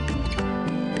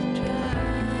try.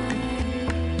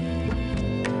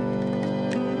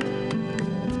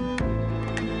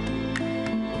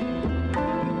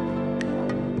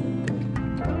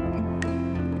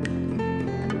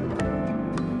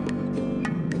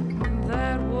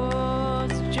 That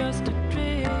was just a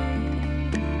dream.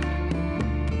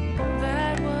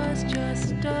 That was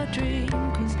just a dream,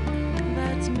 'cause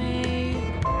that's me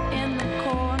in the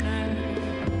corner.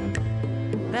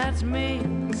 That's me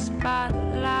in the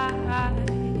spotlight,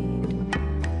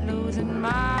 losing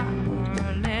my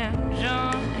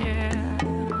religion, yeah.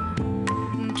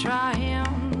 And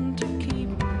trying to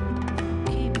keep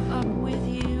up with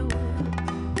you.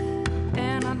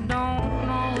 And I don't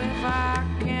know if I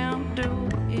can do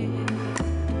it.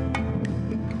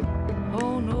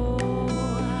 Oh no,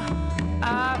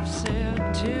 I've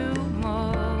said too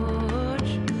much,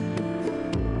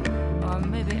 or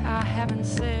maybe I haven't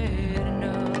said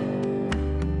enough.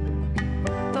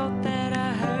 Thought that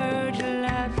I heard you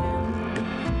laughing,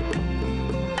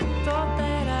 thought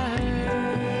that I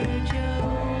heard you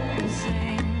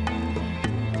sing.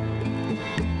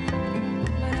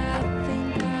 But I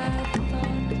think I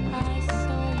thought I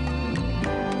saw you.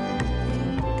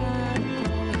 Think I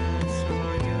thought I saw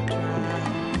you try.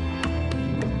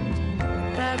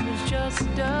 But that was just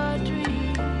a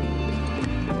dream.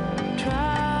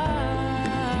 Try.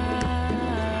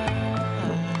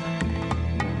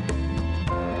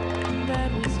 That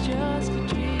was just a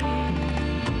dream.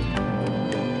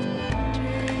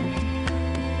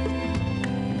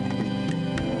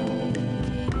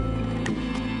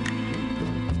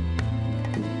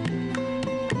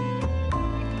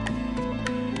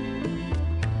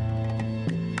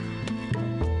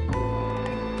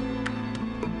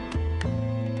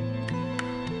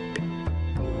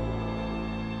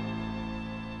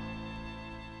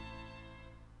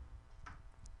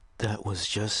 That was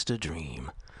just a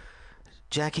dream.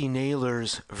 Jackie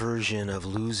Naylor's version of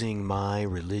Losing My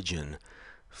Religion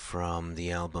from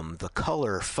the album The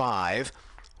Color 5,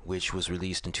 which was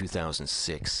released in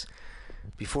 2006.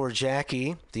 Before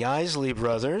Jackie, the Isley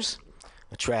Brothers,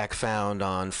 a track found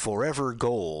on Forever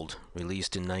Gold,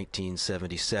 released in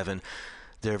 1977,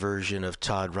 their version of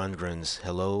Todd Rundgren's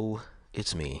Hello,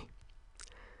 It's Me.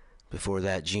 Before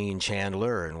that, Gene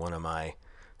Chandler and one of my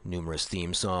numerous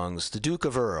theme songs, The Duke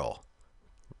of Earl,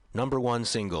 #1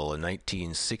 single in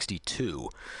 1962,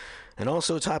 and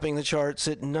also topping the charts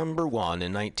at #1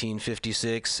 in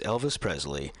 1956, Elvis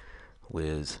Presley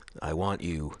with I Want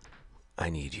You, I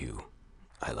Need You,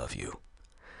 I Love You.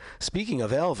 Speaking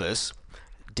of Elvis,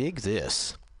 dig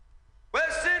this. Well,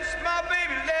 since my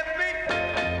baby left me,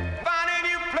 found a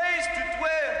new place to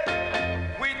dwell.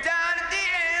 Way down at the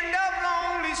end of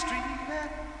Lonely Street, that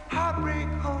Heartbreak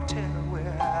Hotel,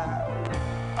 where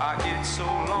I get so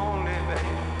lonely,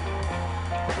 baby.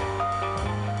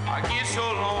 I get so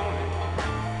lonely,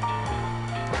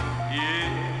 yeah.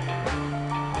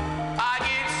 I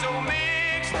get so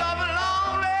mixed up and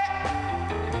lonely,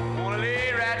 wanna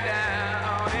lay right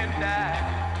down and die.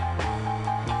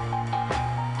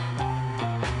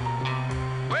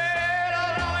 Well,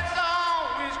 although it's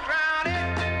always crowded,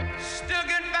 still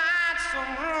can find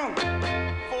some room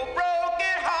for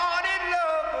broken-hearted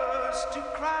lovers to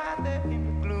cry there in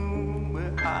the gloom.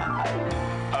 Well,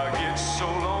 I get so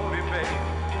lonely, baby.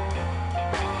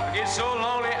 I get so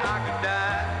lonely I could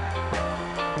die.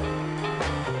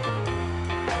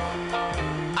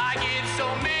 I get so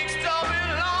mixed up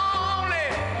and lonely,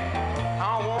 I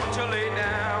want to lay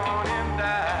down and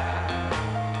die.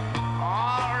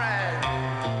 All right.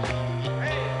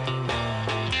 Hey.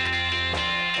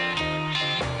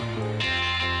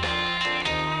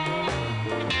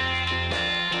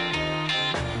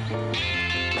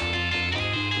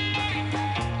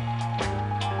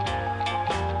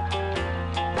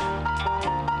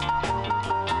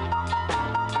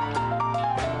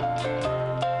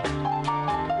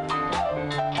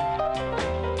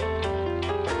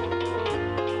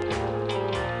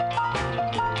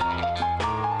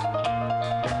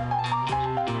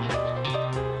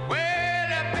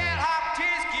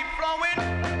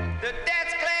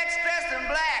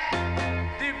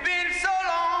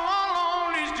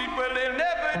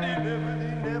 they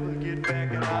never get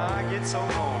back, and I get so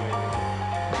lonely.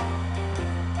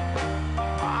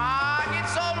 I get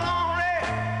so lonely.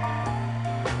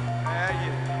 Yeah,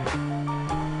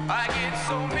 yeah. I get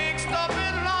so mixed up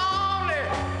and lonely.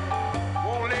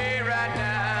 Won't lay right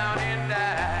down and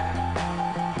die.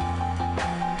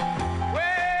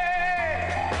 Well,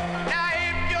 now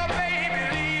if your baby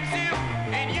leaves you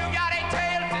and you got a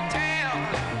tale to tell,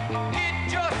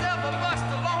 get yourself a bus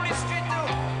to Lonely Street to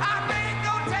I ain't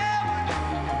go tell.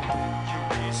 You'll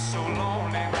be so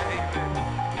lonely, baby.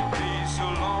 You'll be so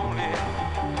lonely.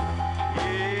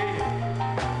 Yeah.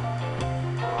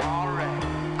 All right.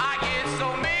 I get so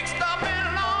mixed up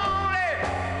and lonely.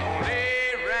 Gonna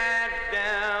lay right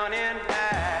down and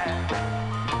die.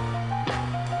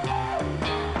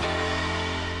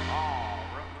 Oh,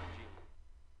 run,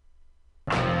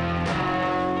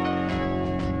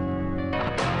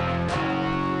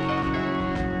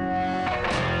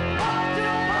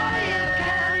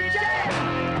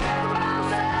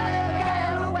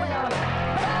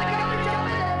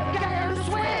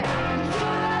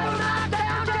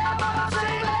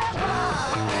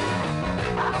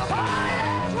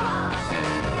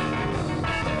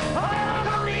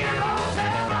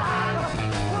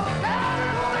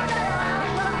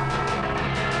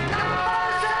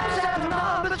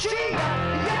 Gene.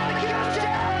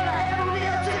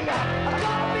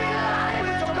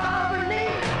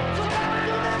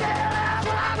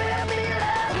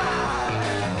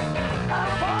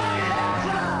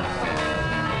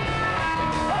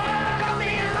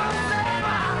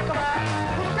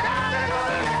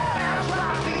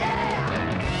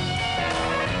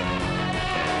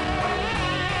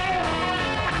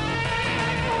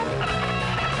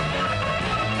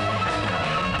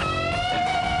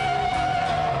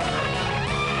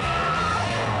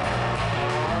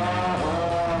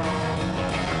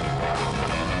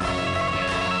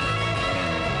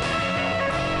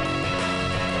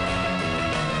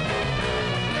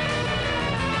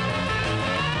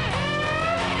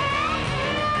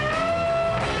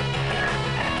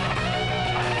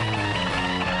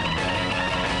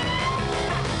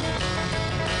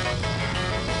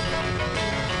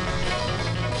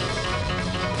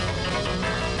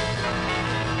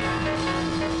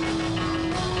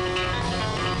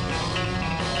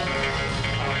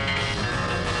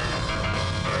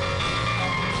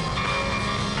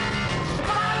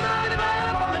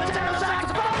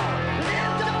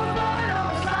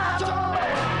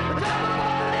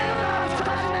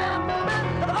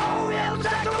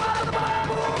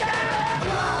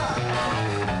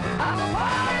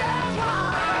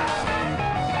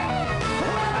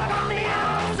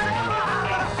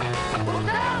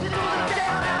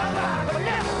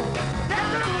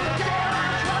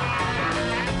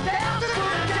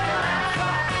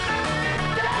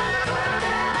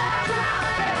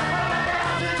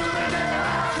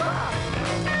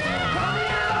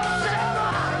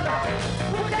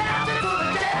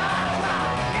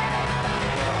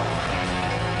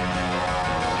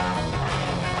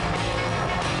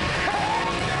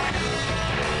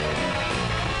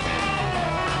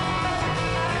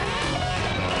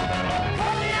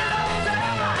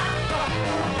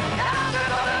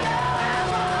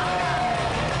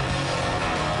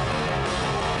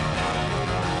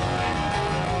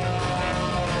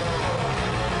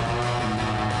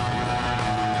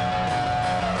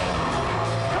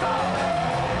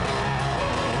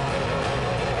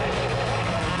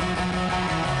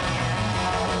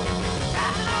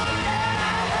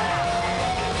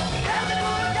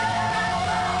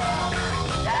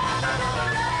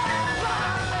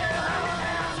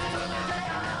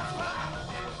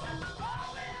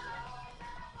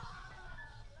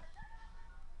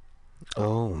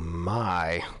 Oh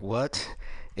my, what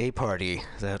a party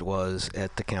that was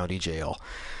at the county jail.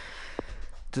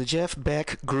 The Jeff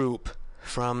Beck Group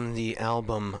from the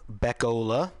album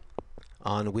Beckola,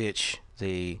 on which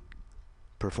they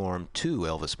performed 2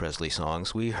 Elvis Presley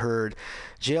songs. We heard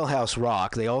Jailhouse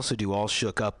Rock. They also do All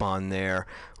Shook Up on there.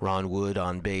 Ron Wood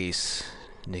on bass,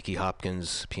 Nicky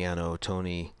Hopkins piano,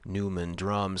 Tony Newman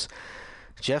drums.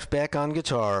 Jeff Beck on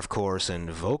guitar, of course,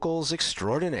 and vocals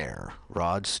extraordinaire,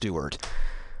 Rod Stewart.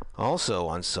 Also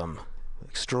on some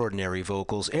extraordinary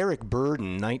vocals, Eric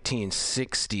Burden,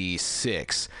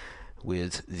 1966,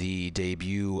 with the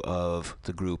debut of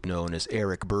the group known as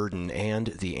Eric Burden and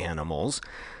the Animals,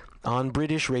 on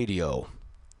British radio,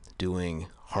 doing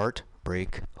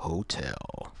Heartbreak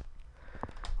Hotel.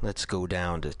 Let's go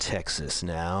down to Texas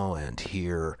now and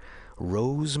hear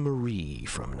Rosemarie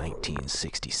from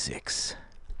 1966.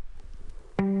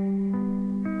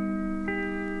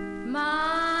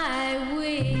 My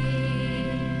wish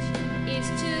is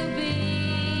to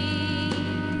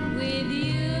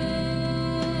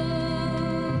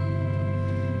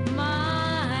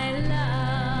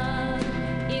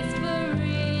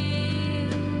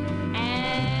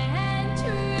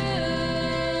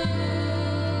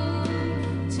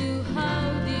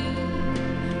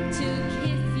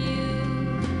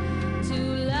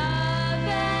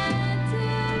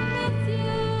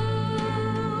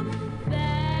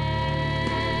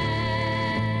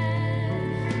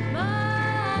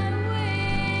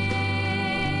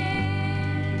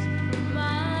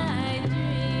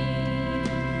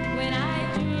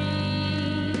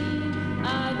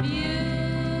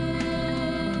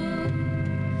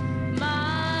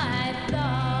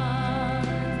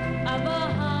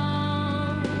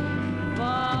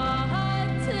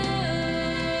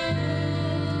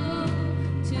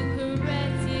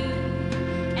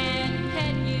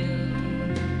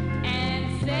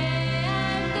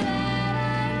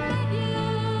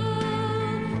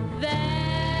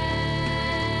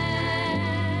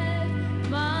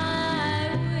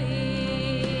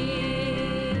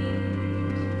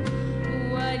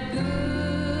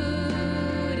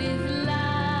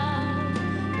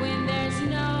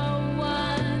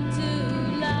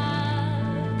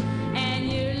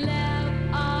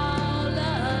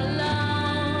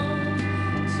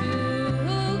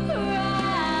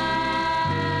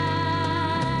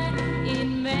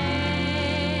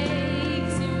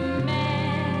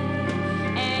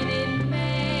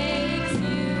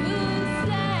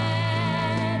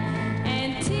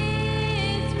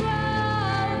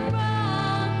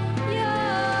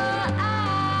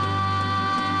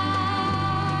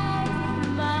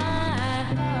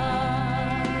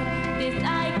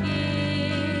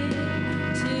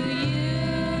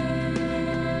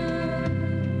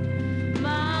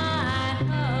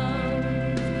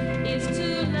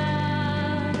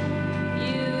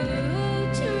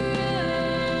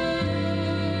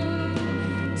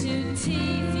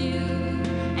tease you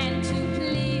and to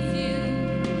please you,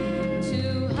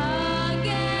 to hug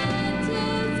and to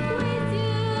squeeze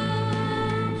you.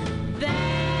 That's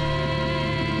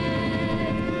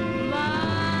my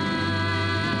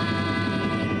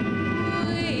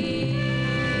wish.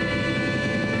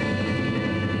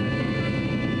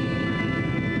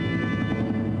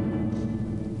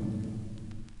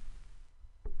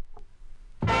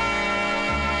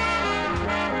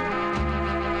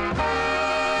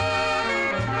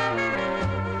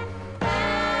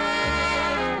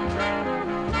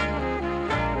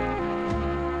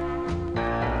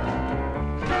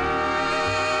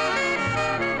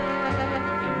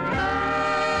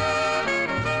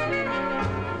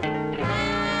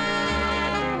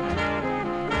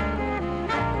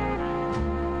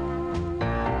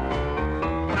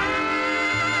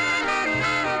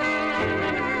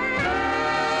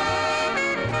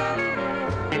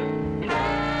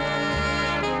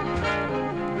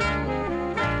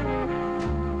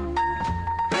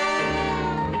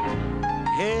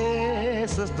 Hey,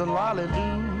 Sister Lolly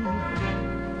Lou,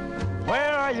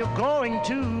 where are you going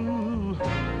to?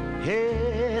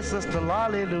 Hey, Sister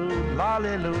Lolly Lou,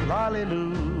 Lolly Lou, Lolly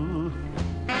Lou.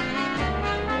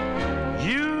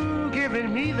 You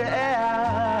giving me the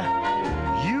air,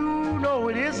 you know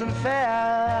it isn't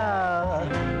fair.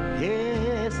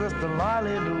 Hey, Sister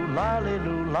Lolly Lou, Lolly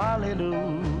Lou, Lolly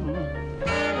Lou.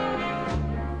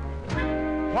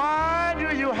 Why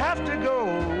do you have to go?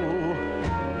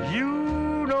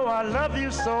 You know I love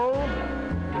you so.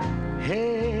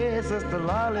 Hey, Sister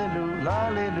Lolly Lou,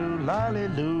 Lolly Lou, Lolly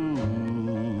Lou.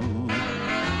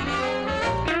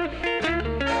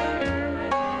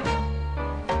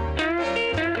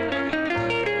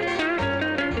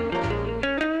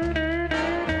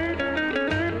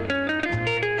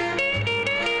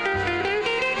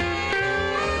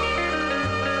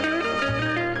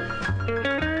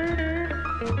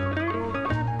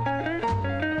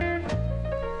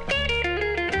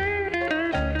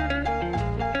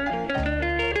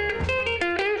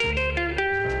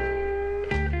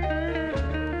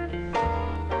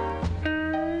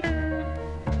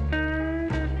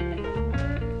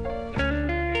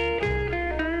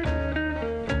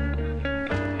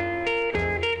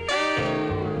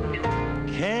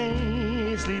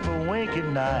 Can't sleep a wink at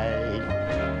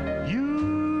night.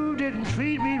 You didn't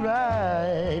treat me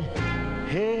right.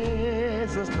 Hey,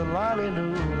 Sister Lolly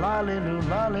Lou, Lolly Lou,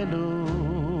 Lolly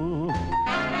Lou.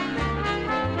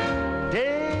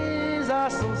 Days are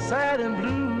so sad and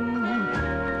blue,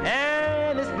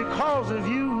 and it's because of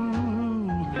you.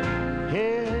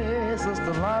 Hey,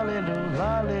 Sister Lolly Lou,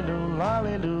 Lolly Lou,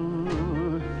 Lolly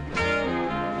Lou.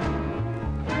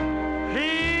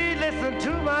 Please listen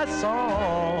to my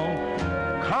song.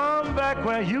 Come back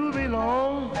where you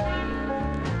belong.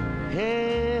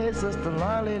 Hey, Sister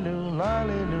Lolly Lou,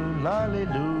 Lolly Lou, Lolly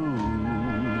Lou.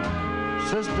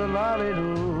 Sister Lolly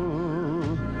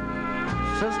Lou,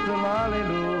 Sister Lolly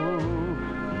Lou.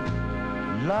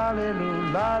 Lolly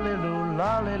Lou, Lolly Lou,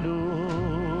 Lolly Lou.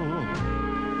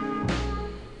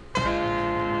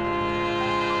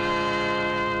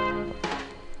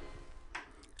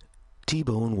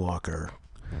 T-Bone Walker,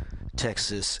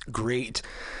 Texas great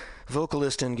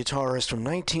vocalist and guitarist from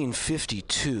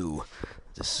 1952.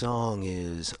 The song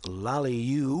is Lolly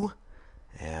You,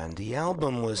 and the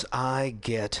album was I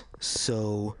Get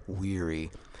So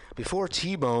Weary. Before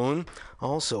T-Bone,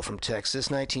 also from Texas,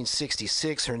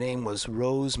 1966, her name was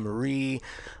Rose Marie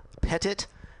Pettit,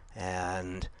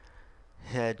 and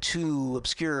had two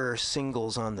obscure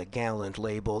singles on the Gallant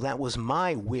label. That was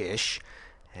My Wish,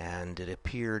 and it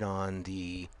appeared on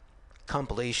the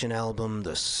compilation album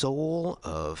The Soul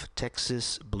of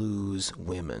Texas Blues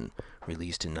Women,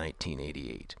 released in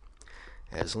 1988.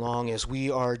 As long as we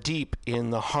are deep in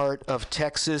the heart of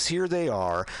Texas, here they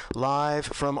are, live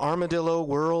from Armadillo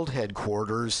World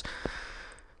Headquarters,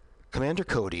 Commander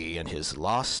Cody and his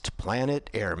Lost Planet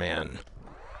Airmen.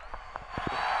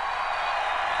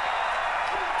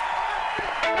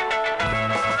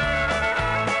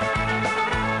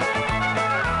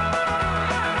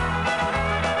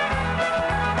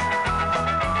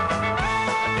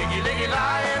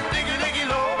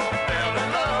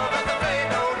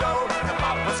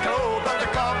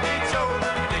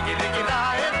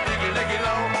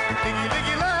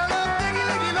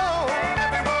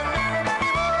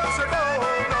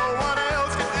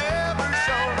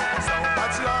 So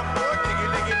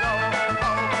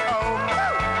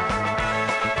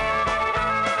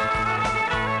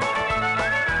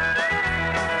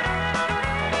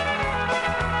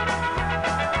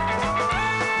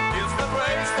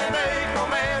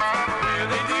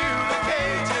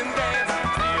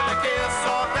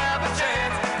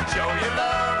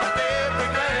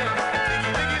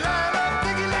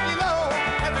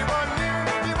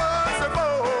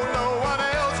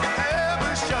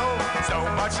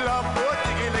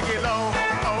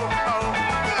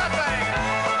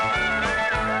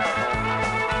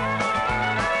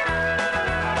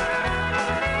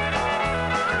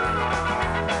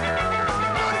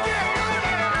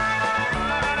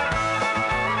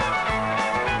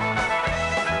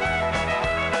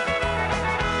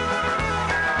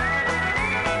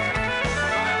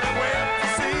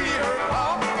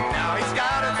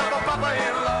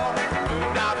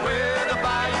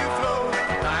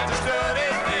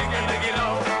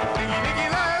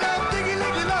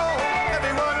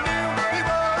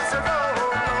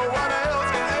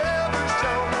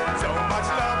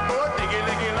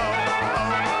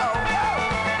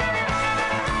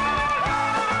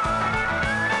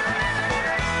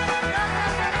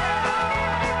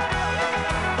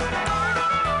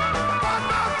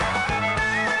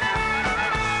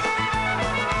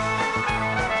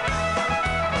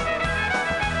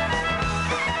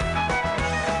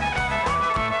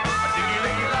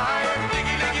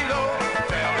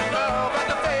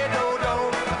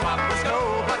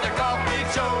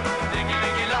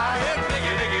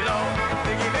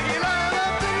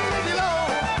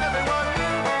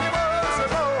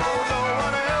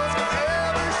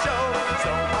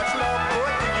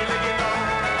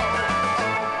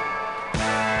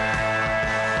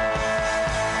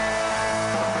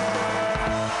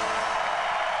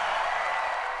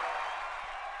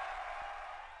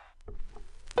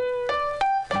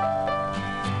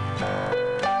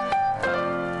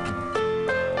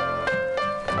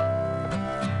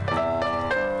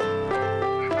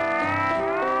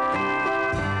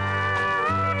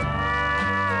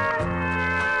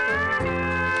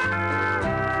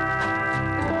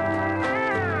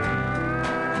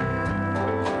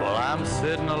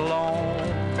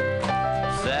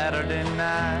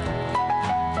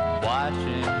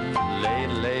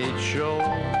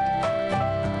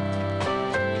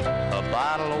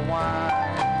of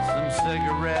wine, some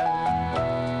cigarettes.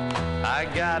 I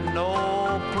got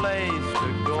no place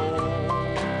to go.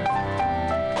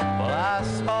 Well, I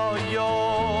saw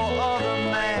your other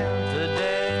man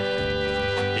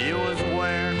today. He was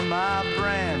wearing my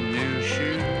brand new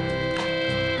shoe.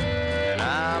 And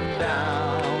I'm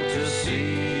down to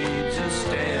seeds and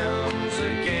stems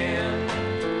again,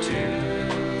 too.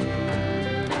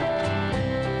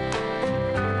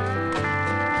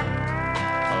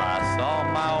 Well, I saw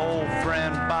my old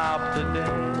friend Bob today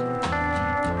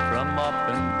from up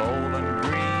in Bowling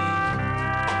Green.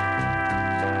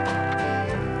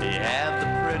 He had the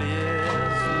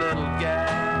prettiest little gal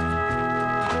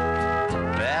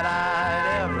that I'd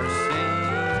ever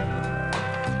seen.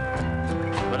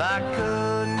 But I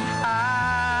couldn't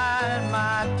hide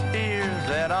my tears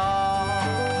at all,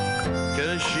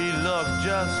 'cause she looked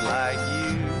just like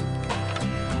you.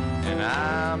 And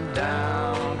I'm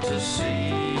down to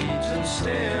seeds and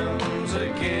stems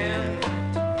again,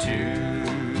 too.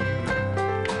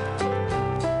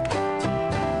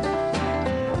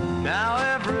 Now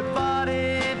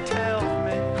everybody tells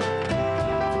me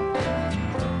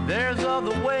there's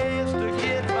other ways to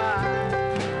get by.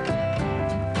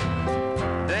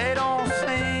 They don't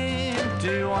seem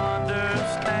to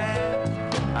understand.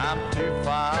 I'm too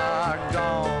far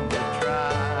gone to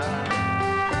try.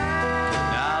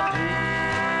 Now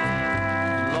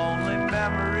these lonely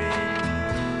memories,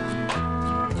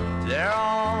 they're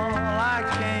all I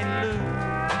can't lose.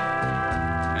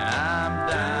 And I'm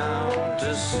down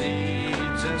to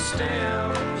seeds and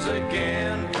stems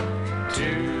again,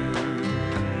 too.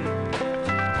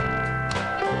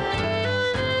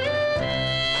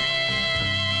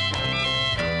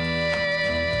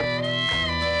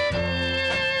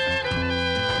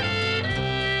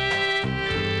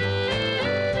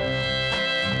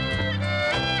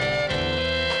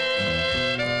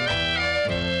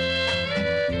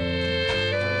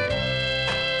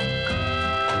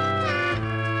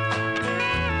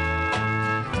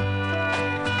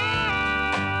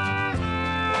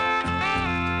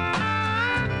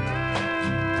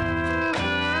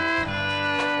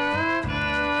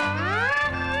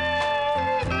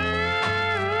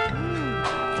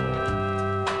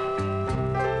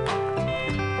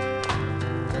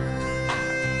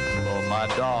 Well, my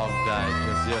dog died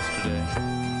just yesterday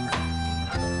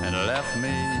and left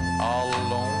me all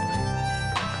alone.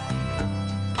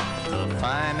 The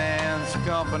finance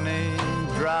company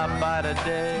dropped by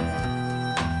today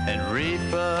and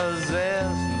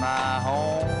repossessed my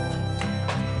home.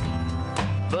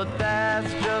 But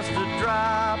that's just a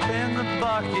drop in the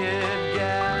bucket,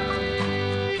 gal,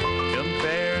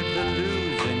 compared to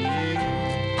losing you.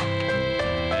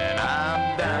 And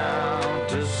I'm down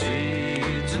to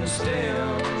seeds and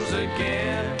stems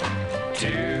again,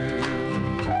 too.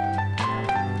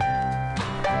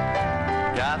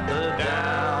 Got the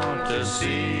down to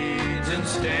seeds and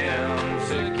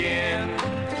stems again,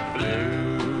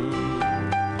 blue.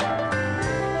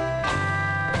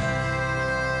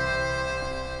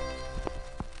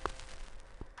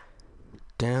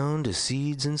 Down to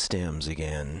seeds and stems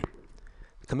again.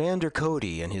 Commander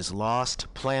Cody and his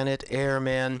Lost Planet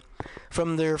Airmen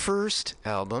from their first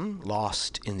album,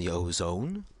 Lost in the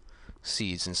Ozone,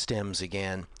 Seeds and Stems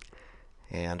again.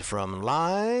 And from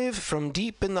live from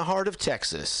deep in the heart of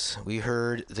Texas, we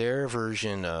heard their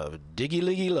version of Diggy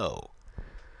Liggy Low.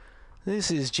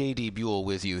 This is J.D. Buell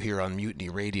with you here on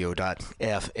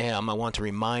MutinyRadio.fm. I want to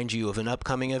remind you of an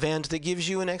upcoming event that gives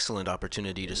you an excellent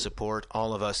opportunity to support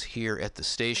all of us here at the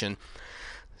station.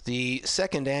 The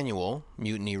second annual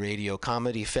Mutiny Radio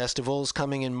Comedy Festival is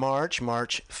coming in March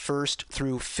 1st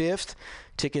through 5th.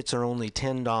 Tickets are only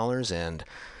 $10, and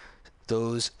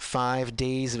those 5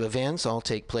 days of events all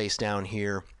take place down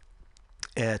here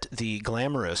at the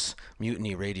glamorous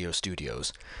Mutiny Radio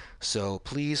Studios. So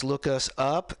please look us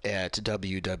up at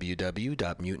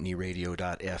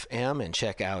www.mutinyradio.fm and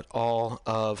check out all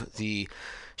of the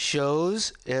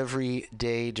shows every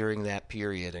day during that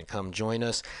period and come join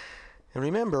us. And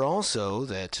remember also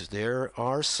that there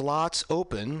are slots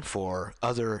open for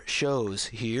other shows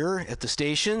here at the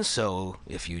station, so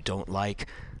if you don't like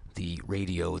the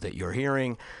radio that you're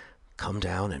hearing, come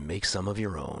down and make some of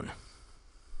your own.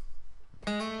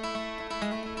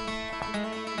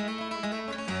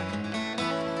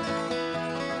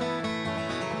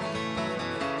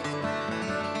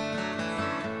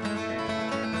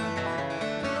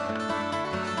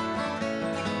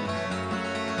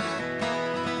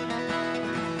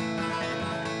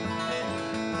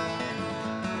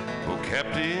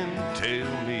 Captain, tell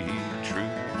me the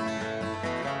truth.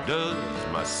 Does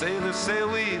my sailor sail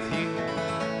with you?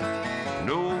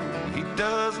 No, he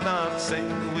does not sing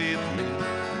with me.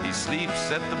 He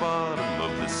sleeps at the bottom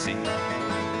of the sea.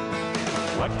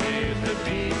 What did the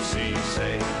deep sea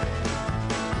say?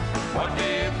 What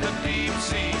did the deep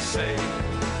sea say?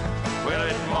 Well,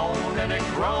 it moaned and it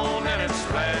groaned and it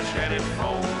splashed and it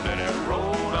foamed and it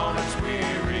rolled on its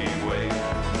weary way.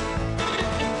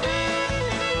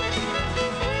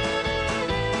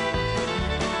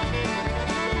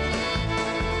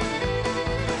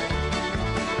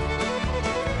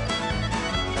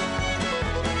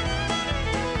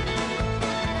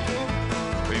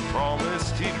 He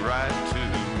promised he'd write to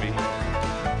me,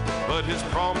 but his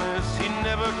promise he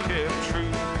never kept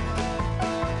true.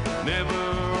 Never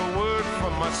a word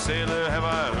from my sailor have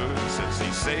I heard since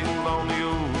he sailed on the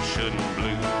ocean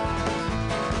blue.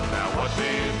 Now what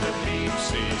did the deep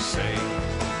sea say?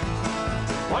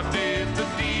 What did the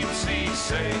deep sea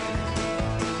say?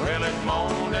 Well, it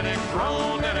moaned and it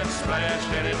groaned and it splashed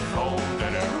and it foamed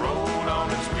and it rolled on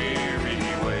its weary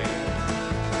way.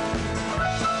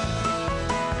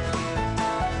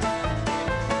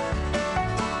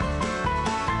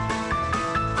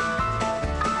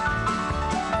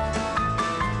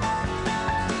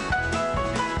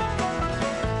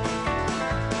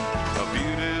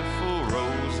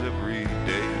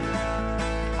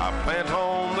 Plant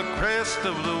on the crest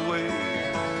of the wave.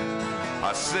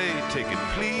 I say, take it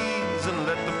please and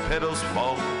let the petals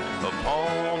fall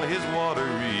upon his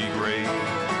watery grave.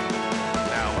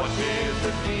 Now what did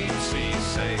the deep sea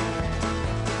say?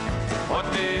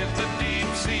 What did the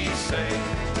deep sea say?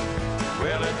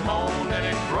 Well, it moaned and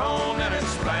it groaned and it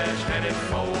splashed and it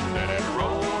foamed and it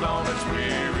rolled on its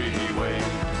weary way.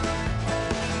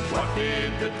 What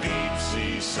did the deep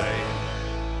sea say?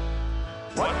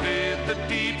 What did the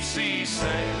deep sea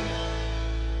say?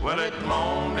 Well, it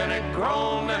moaned and it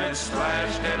groaned and it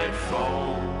splashed and it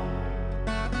foamed.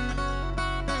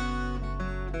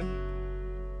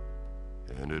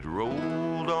 And it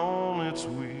rolled on its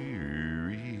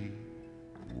weary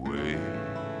way.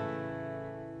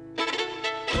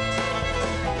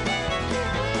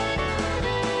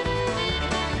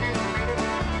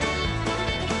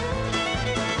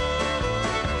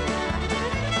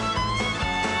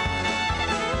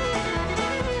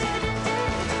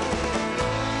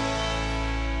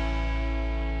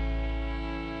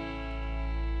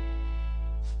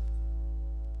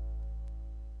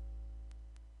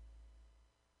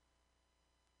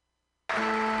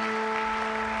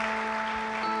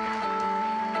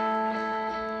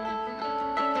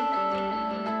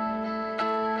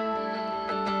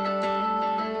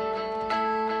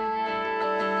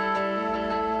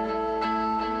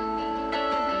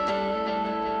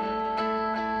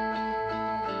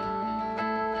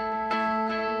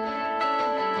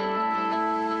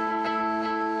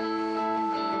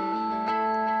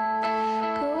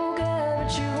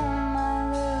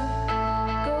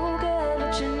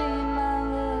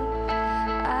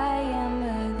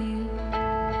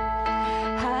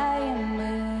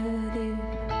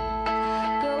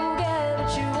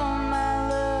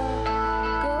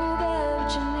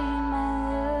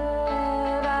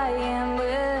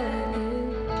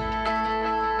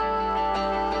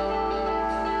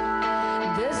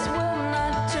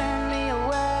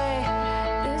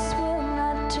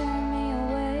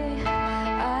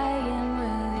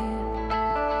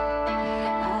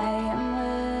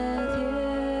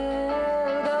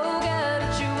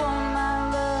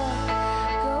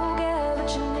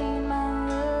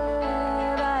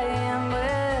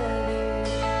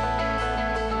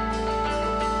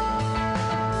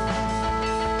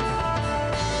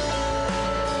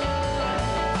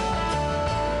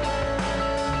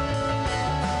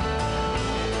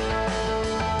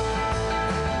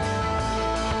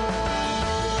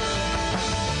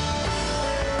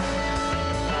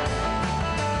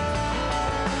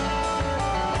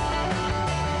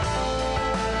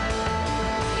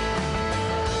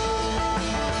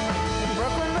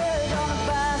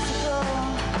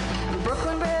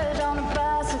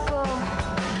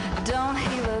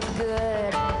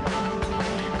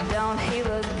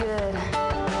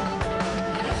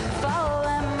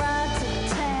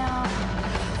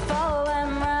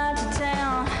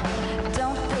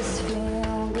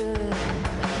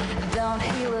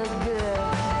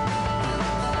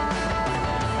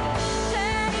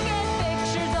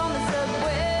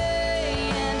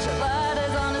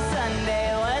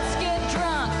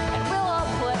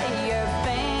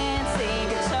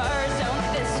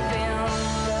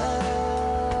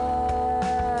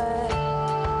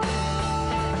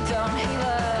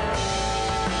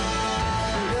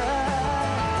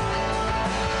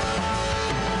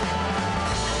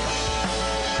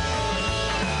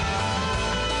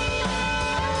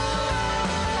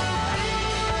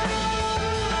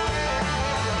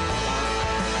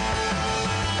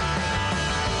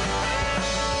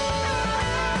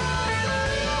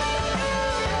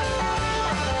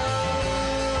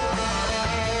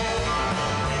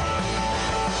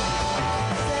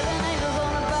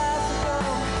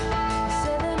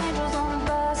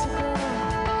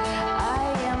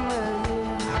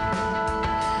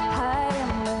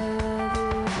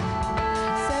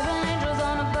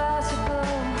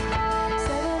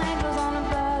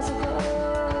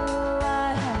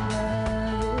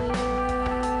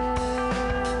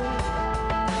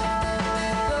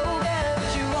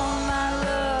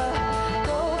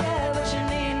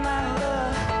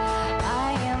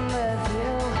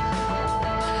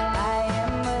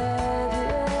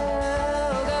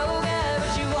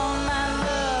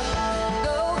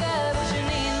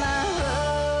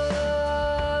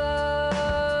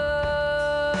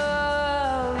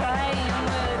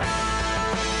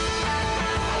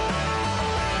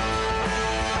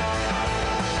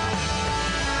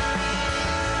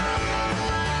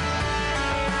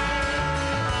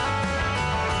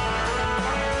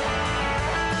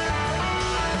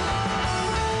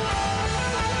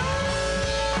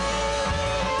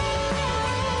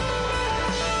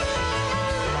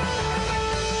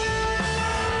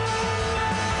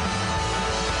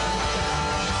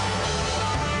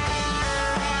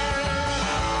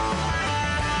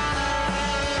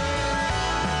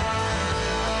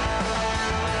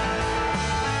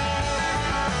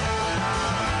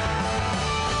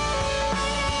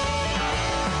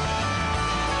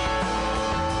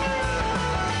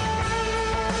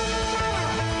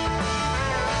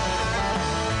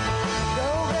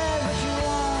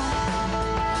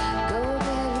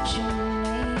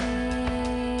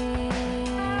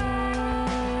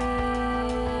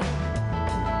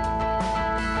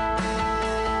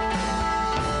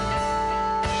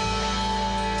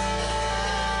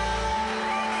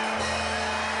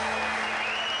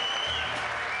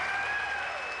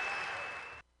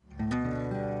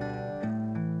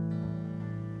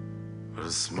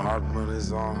 Hartman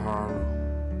is on Harlow,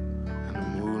 and the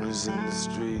moon is in the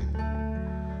street,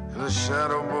 and the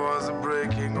shadow boys are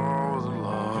breaking all the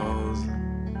laws.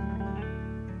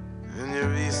 And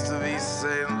you're east of East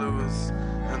St. Louis,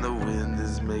 and the wind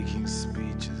is making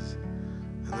speeches,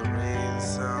 and the rain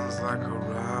sounds like a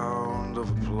round of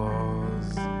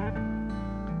applause.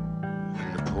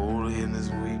 And Napoleon is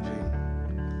weeping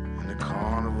in the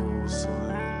carnival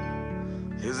saloon.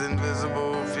 His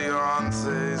invisible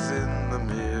fiance's in the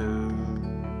mirror,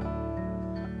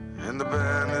 and the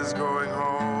band is going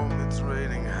home. It's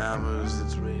raining hammers,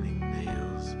 it's raining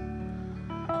nails.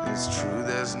 It's true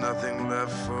there's nothing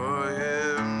left for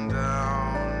him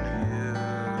down here,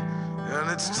 and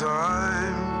it's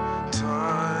time,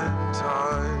 time,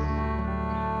 time.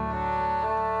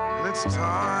 And it's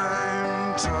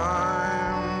time,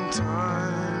 time,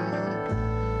 time.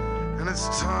 And it's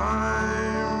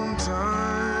time,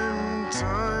 time,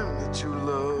 time that you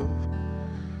love.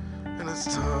 And it's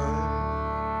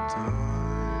time,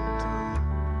 time, time.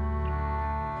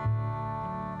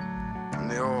 And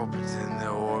they all pretend they're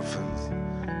orphans,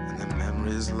 and their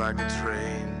memories like a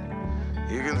train.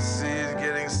 You can see it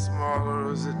getting smaller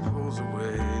as it pulls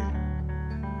away.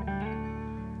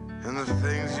 And the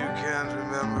things you can't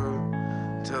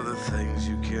remember tell the things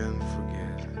you can't forget.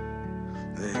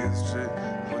 The history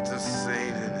puts a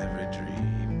saint in every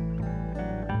dream.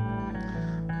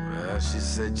 Well, she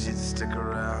said she'd stick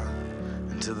around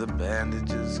until the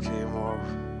bandages came off.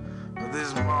 But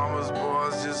these mama's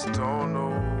boys just don't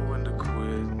know when to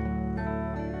quit.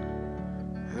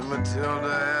 And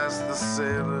Matilda asked the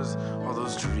sailors, all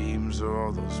those dreams or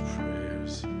all those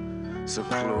prayers. So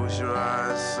close your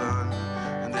eyes, son,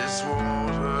 and this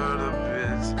won't hurt a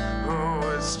bit.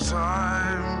 Oh, it's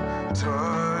time,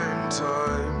 time,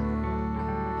 time.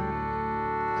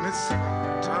 And it's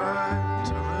time, time,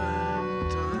 time.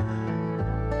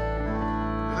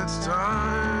 And it's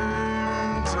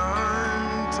time,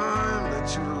 time, time that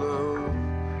you love.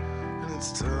 And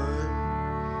it's time,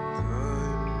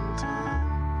 time, time.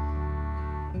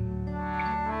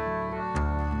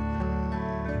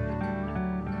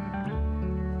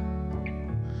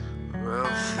 Well,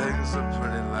 things are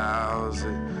pretty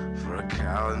lousy for a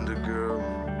calendar girl.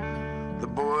 The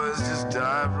boys just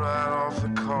dive right off the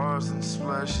cars and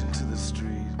splash into the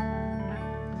street.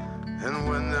 And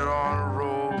when they're on a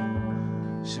roll,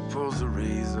 she pulls a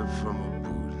razor from her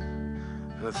boot,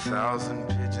 and 1,000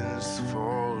 pigeons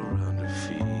fall around her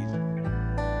feet.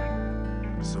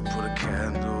 So put a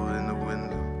candle in the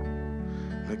window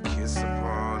and a kiss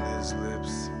upon his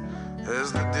lips,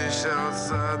 as the dish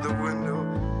outside the window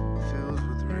fills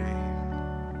with rain.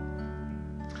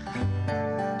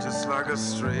 Just like a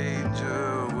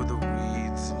stranger with the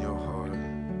weeds in your heart,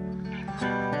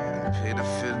 and pay the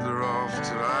fiddler off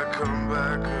till I come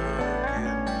back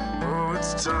again. Oh,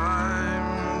 it's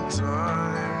time,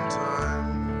 time,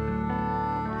 time.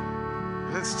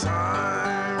 And it's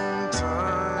time,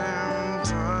 time,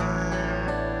 time.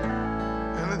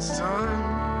 And it's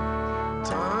time,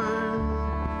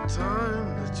 time, time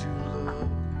that you love.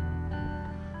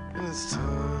 And it's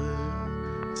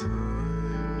time,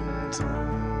 time, time.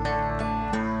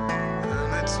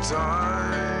 And it's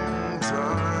time,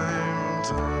 time,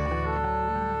 time.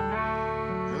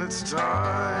 And it's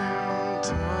time,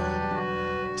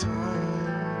 time, time.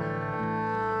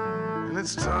 And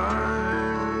it's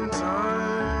time,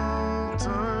 time,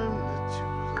 time that you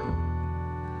love.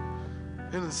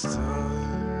 And it's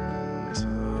time,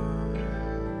 time,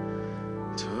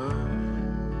 time.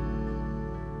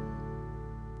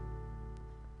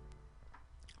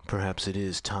 Perhaps it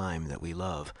is time that we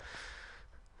love.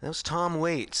 That was Tom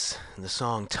Waits, the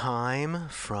song Time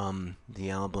from the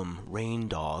album Rain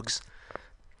Dogs.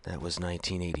 That was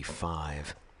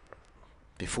 1985.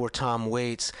 Before Tom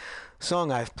Waits, a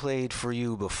song I've played for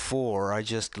you before. I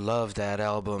just love that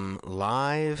album,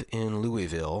 Live in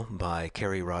Louisville by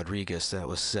Kerry Rodriguez. That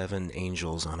was Seven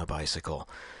Angels on a Bicycle.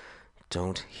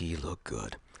 Don't he look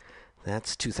good?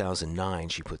 That's 2009,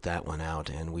 she put that one out,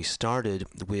 and we started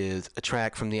with a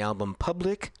track from the album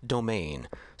Public Domain,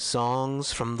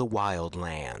 Songs from the Wild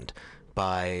Land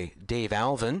by Dave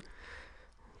Alvin.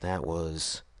 That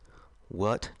was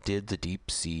What Did the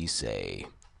Deep Sea Say?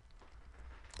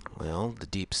 Well, the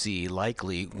deep sea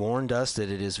likely warned us that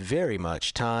it is very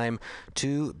much time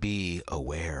to be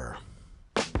aware.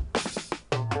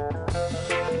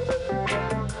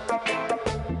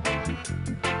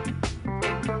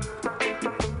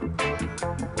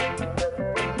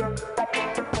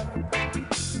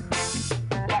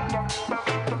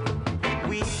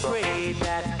 We pray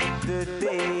that the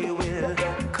day will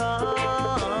come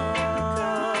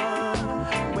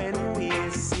when we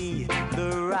see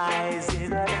the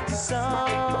rising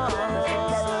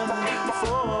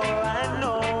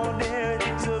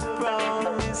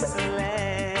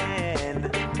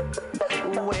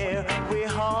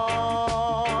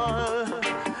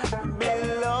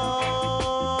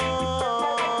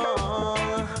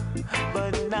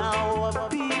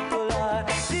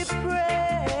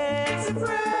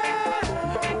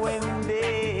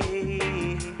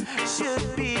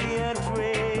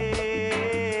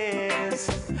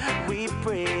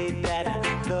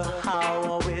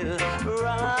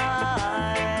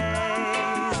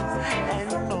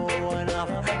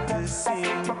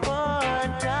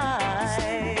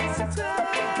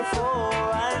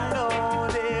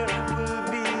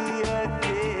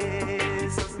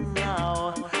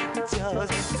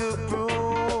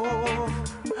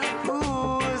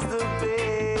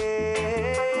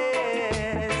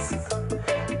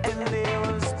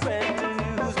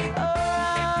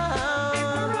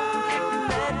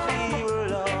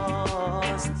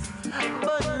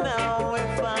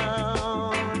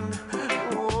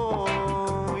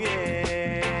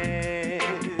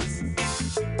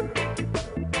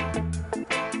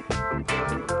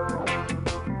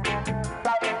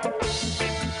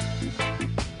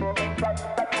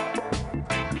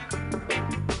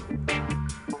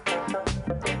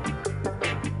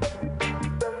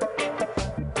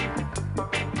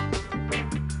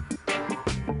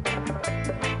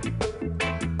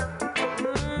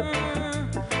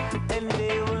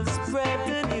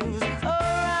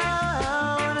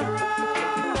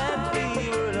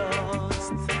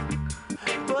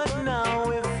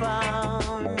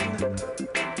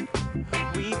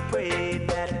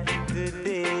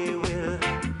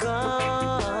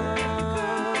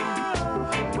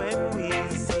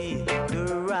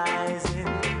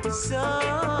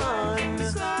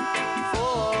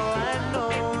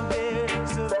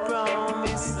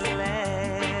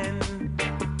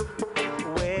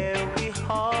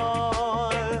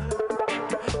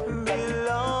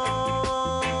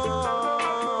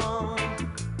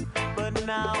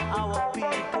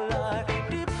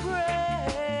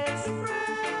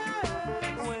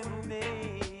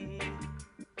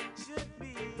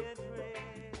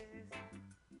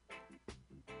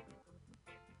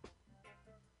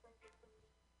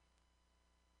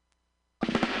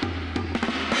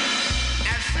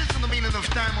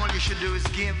should do is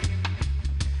give.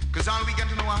 Cause all we got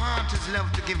to know our heart is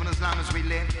love to give as long as we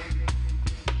live.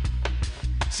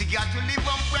 So you got to live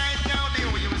up right now there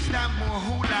where you stop more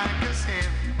who like yourself.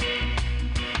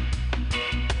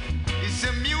 It's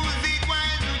a music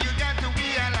wise who you got to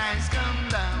realize. Come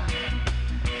down,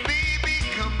 baby,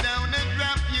 come down and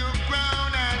drop your crown.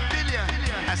 I tell ya,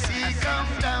 I see come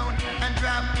down and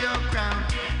drop your crown.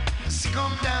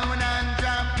 Come down and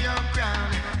drop your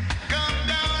crown. Come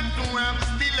down for I'm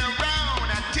still around.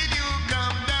 I tell you,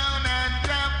 come down and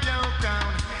drop your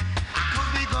crown. Could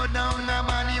we go down the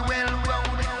Manuel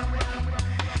Road?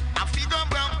 I feel go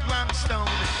broke stone.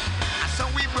 I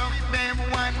saw we broke them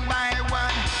one by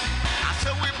one. I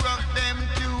saw we broke them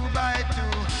two by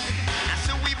two. I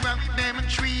saw we broke them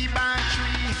three by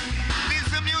three. This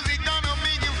the music gonna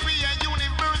make you free and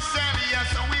universally. I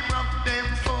saw we broke them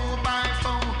four by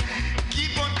four.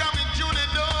 Keep on coming to the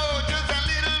door, just a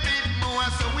little bit more.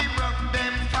 So we broke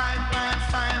them 5 by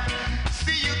 5.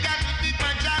 See, you got to dig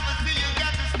my job, see, you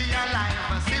got to stay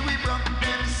alive. See, we broke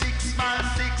them 6 by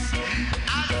 6.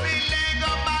 I say, leg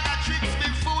up bag of tricks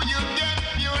before you get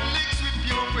your licks with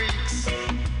your bricks.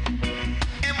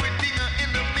 Everything in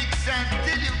the mix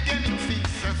until you get it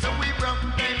fixed. So we broke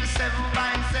them 7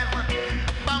 by 7.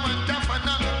 Bomb and tough,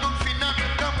 another good for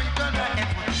nothing, come we gonna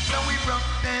effort. So we broke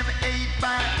them 8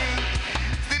 by 8.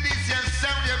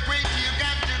 Sound you're great, you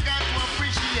got to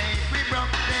appreciate. We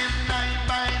broke them 9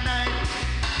 by 9.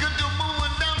 Good to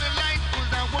moving down the line,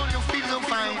 cause I want you feel so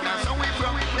fine. So we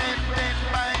broke them 10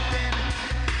 by 10.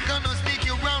 Gonna stick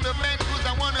you round the bend, cause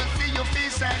I wanna see your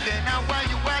face again. Now why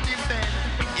you want this then,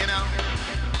 you know?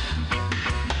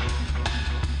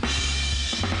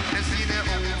 And see the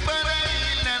over the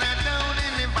hill and the down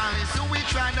in the valley. So we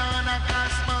tried on a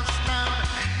cosmos town.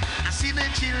 I see the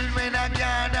children that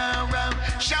gather around,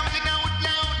 shouting out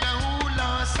loud, the who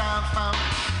lost our found.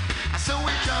 I saw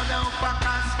we drown down for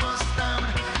cosmos town.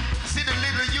 See the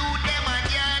little youth, them a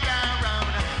gather around.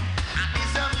 And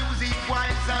it's a music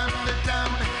wise on the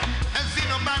town. And see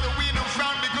nobody win no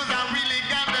frown because I really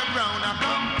got the ground. I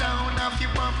come down off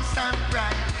your bump sound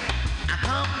right. I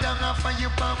come down off of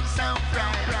your bump sound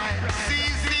right. See,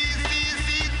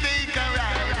 take a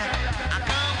ride. I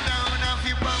come down off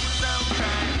your bump sound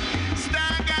right.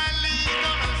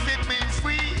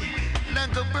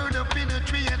 Like a bird up in a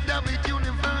tree and dub it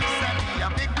universally. I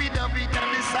make we dub it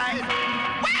on the side.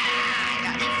 Why?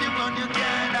 If you run, you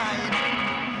can't hide.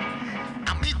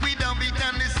 I make we dub it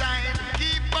on the side.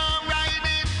 Keep on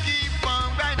riding, keep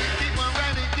on riding, keep on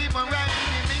riding, keep on riding.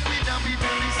 I make we dub it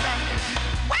on the side.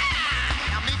 Why?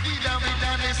 I make we dub it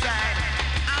on the side.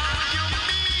 How you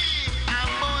mean?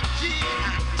 I'm on G.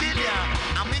 I tell ya,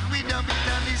 I make we dub it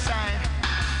on the side.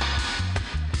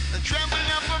 The trembling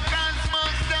up of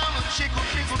cosmos down, shake up,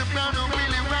 shake the ground, and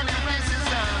really run the places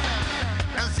down.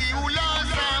 And see who lost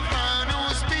our fun,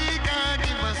 who speak and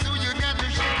give us who you got to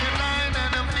shake your line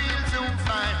and the feel so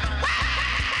fine.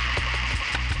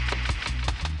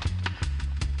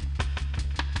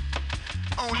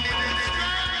 Only the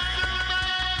strong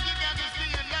survive, you got to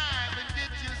stay alive and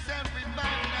get yourself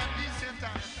revived at this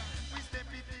time. We step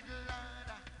into the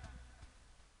ladder.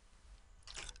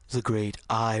 The great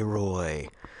I,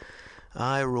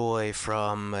 Roy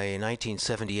from a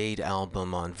 1978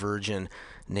 album on Virgin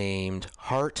named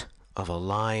Heart of a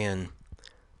Lion.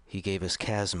 He gave us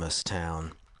Casmus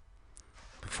Town.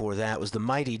 Before that was the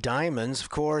Mighty Diamonds, of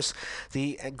course,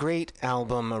 the great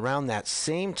album around that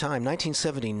same time,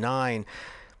 1979.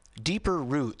 Deeper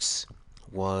Roots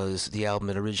was the album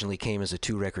that originally came as a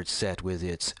 2-record set with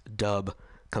its dub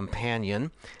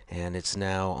companion, and it's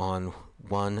now on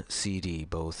one CD,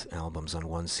 both albums on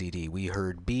one CD. We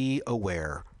heard Be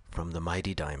Aware from the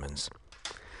Mighty Diamonds.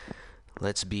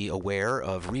 Let's be aware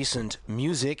of recent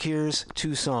music. Here's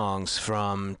 2 songs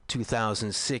from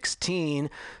 2016,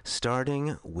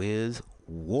 starting with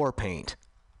Warpaint.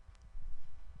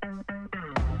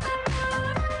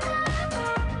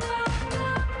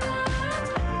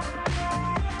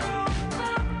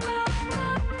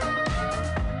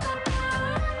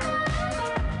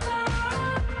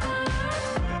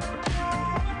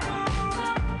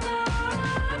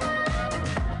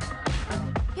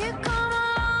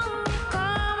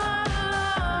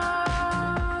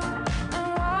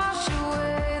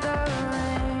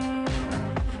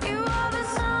 You are the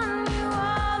sun, you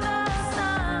are the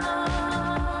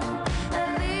sun.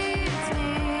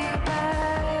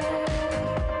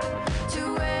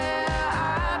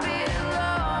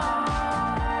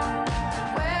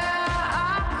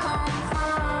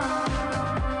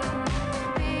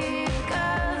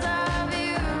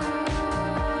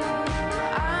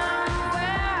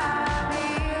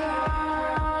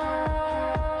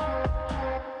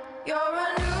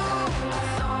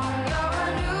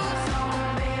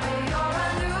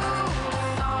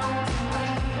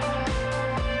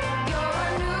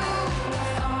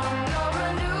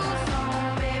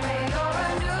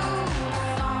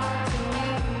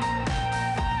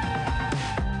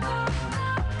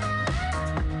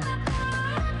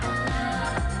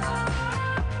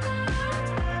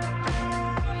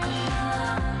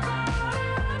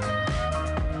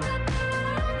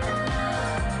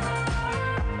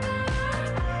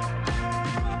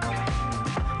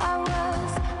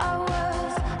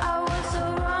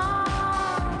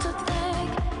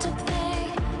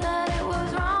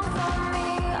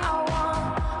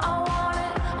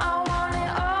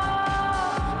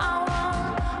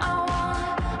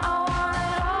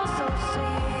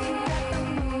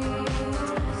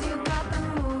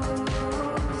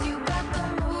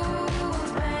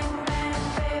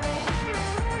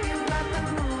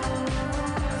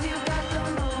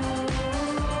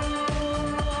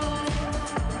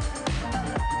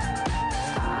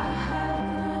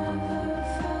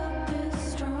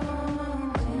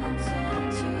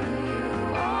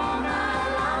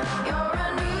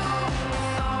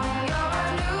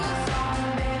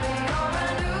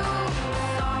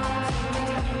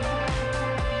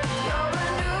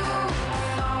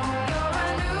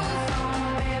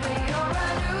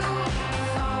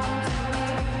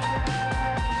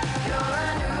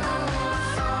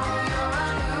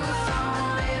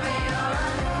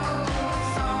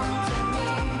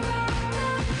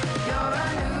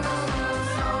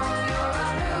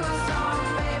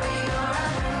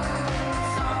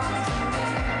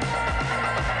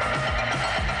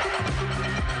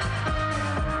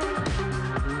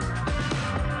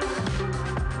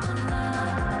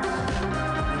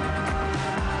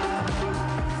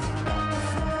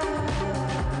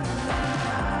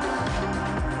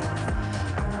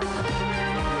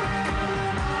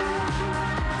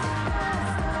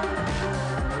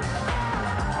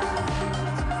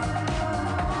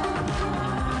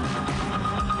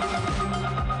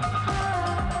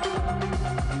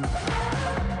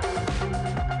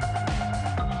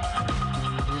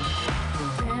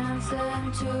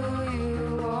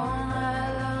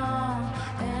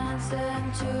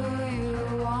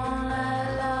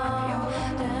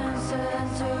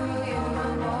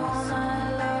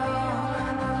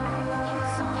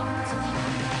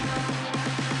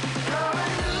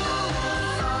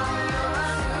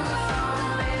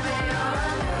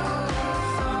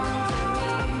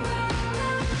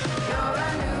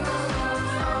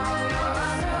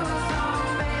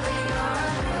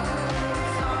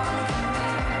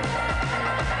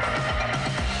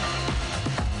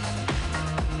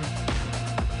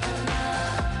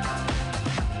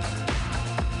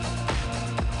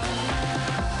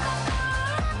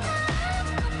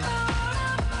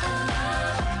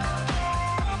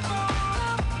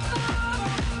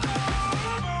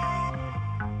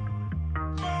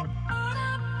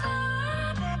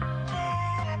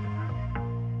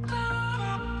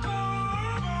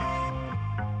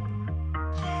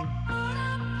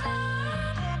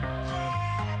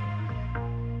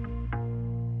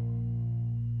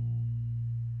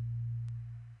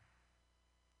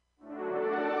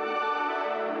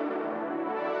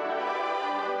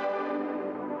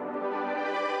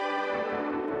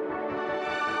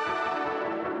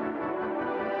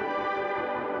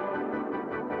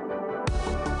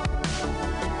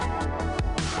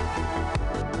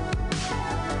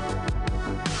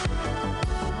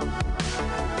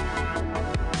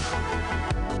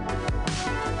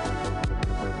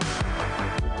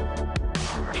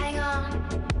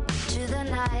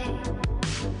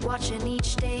 watching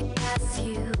each day pass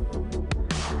you.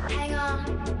 Hang on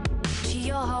to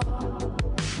your hope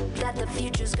that the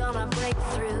future's gonna break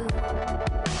through.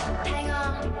 Hang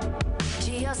on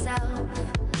to yourself,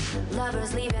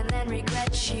 lovers leave and then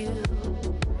regret you.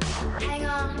 Hang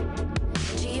on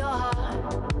to your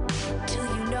heart till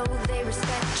you know they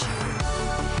respect you.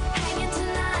 Hanging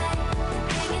tonight,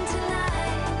 hanging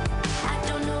tonight. I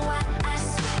don't know why I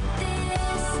sweat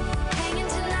this. Hanging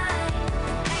tonight,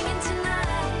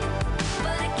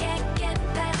 but I can't get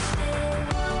past it.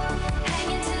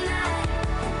 Hanging tonight,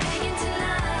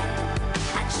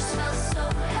 I just felt so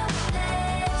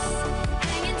helpless.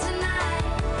 Hanging tonight,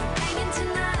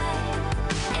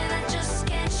 and I just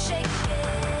can't shake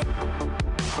it.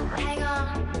 Hang on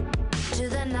to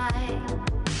the night,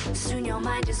 soon your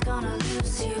mind is gonna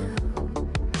lose you.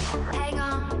 Hang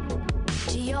on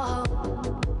to your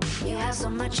hope, you have so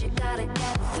much you gotta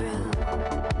get through.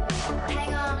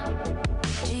 Hang on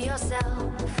to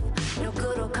yourself, no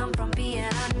good will come from being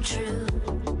untrue.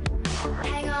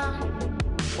 Hang on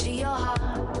to your heart,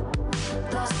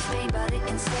 lost is pain but it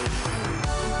can save you.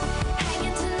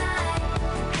 Hanging tonight,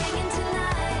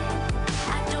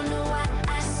 I don't know why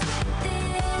I sweat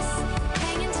this.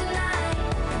 Hanging tonight,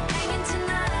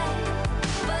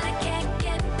 but I can't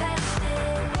get past it.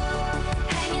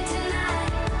 Hanging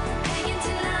tonight,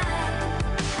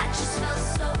 I just felt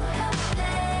so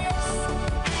helpless.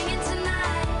 Hanging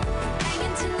tonight,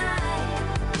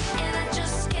 and I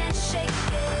just can't shake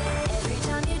it. Every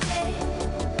time you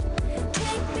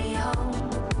take me home,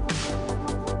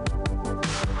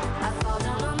 I fall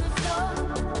down on the floor.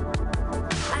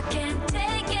 I can't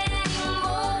take it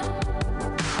anymore.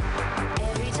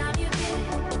 Every time you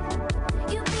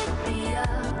pick me up,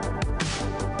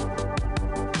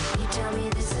 you tell me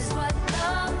this is what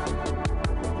all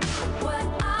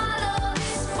love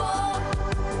is for.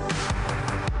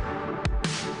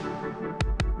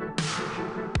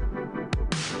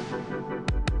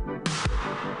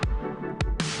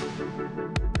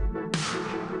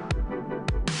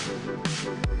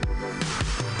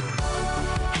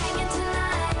 Hanging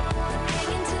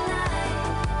tonight,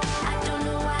 I don't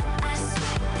know why I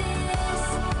sweat this.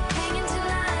 Hanging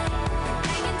tonight,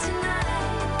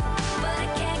 but I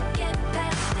can't get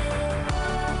past it.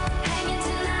 Hanging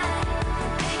tonight,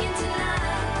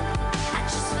 I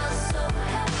just felt so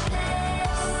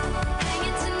helpless.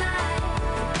 Hanging tonight,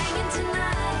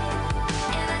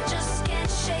 and I just can't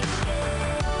shake it.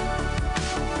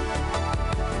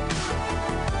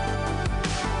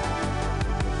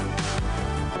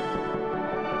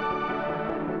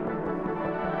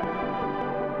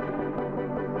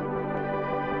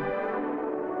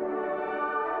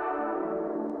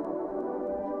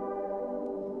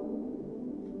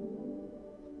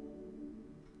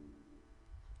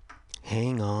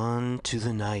 Hang On to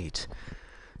the Night.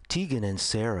 Tegan and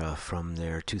Sarah from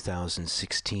their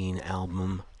 2016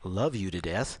 album Love You to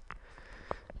Death.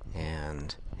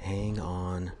 And Hang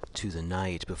On to the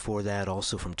Night. Before that,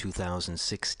 also from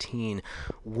 2016,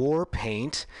 War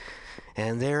Paint.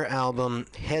 And their album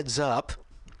Heads Up.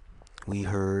 We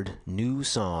heard New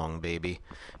Song, baby.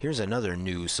 Here's another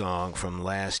new song from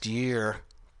last year.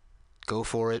 Go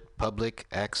for it, Public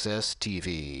Access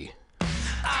TV.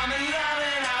 I'm in love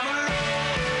and I'm alone.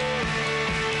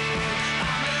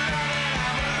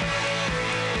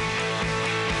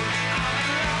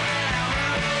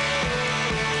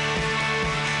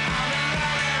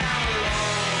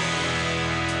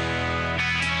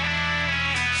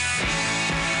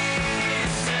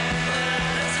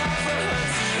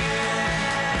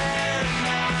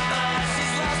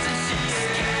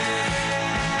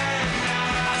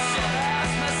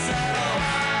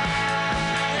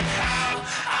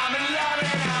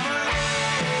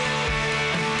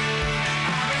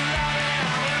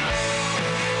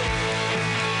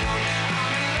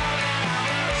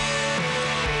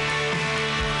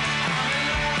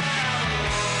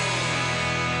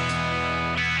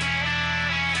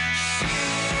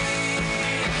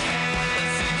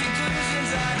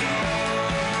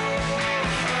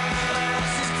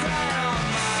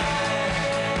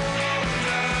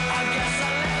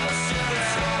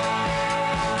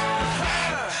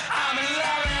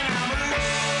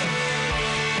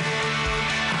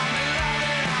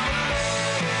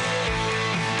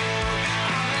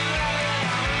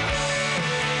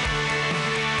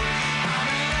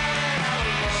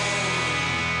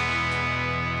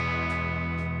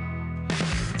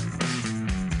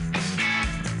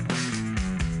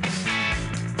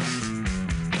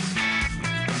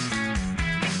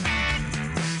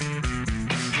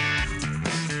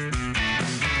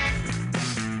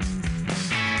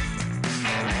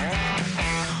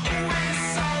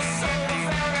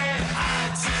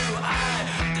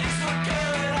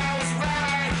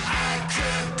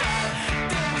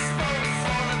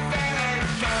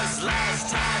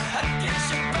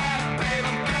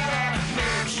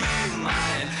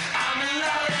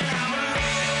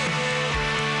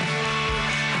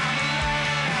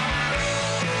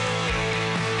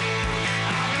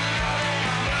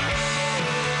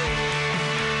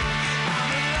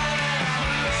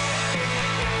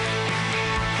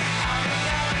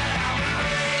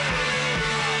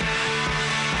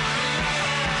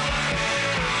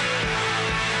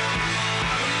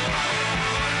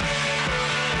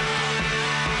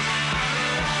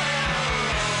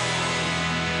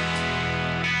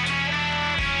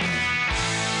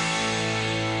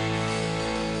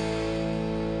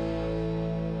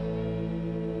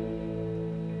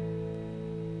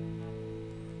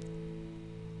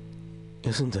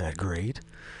 Isn't that great?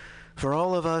 For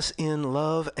all of us in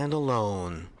love and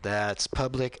alone, that's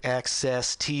Public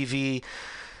Access TV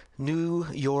New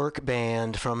York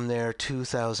band from their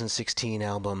 2016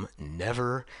 album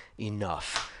Never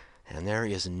Enough. And there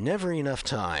is never enough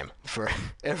time for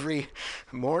every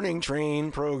morning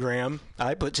train program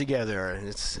I put together. And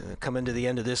it's coming to the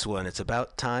end of this one. It's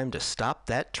about time to stop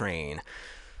that train.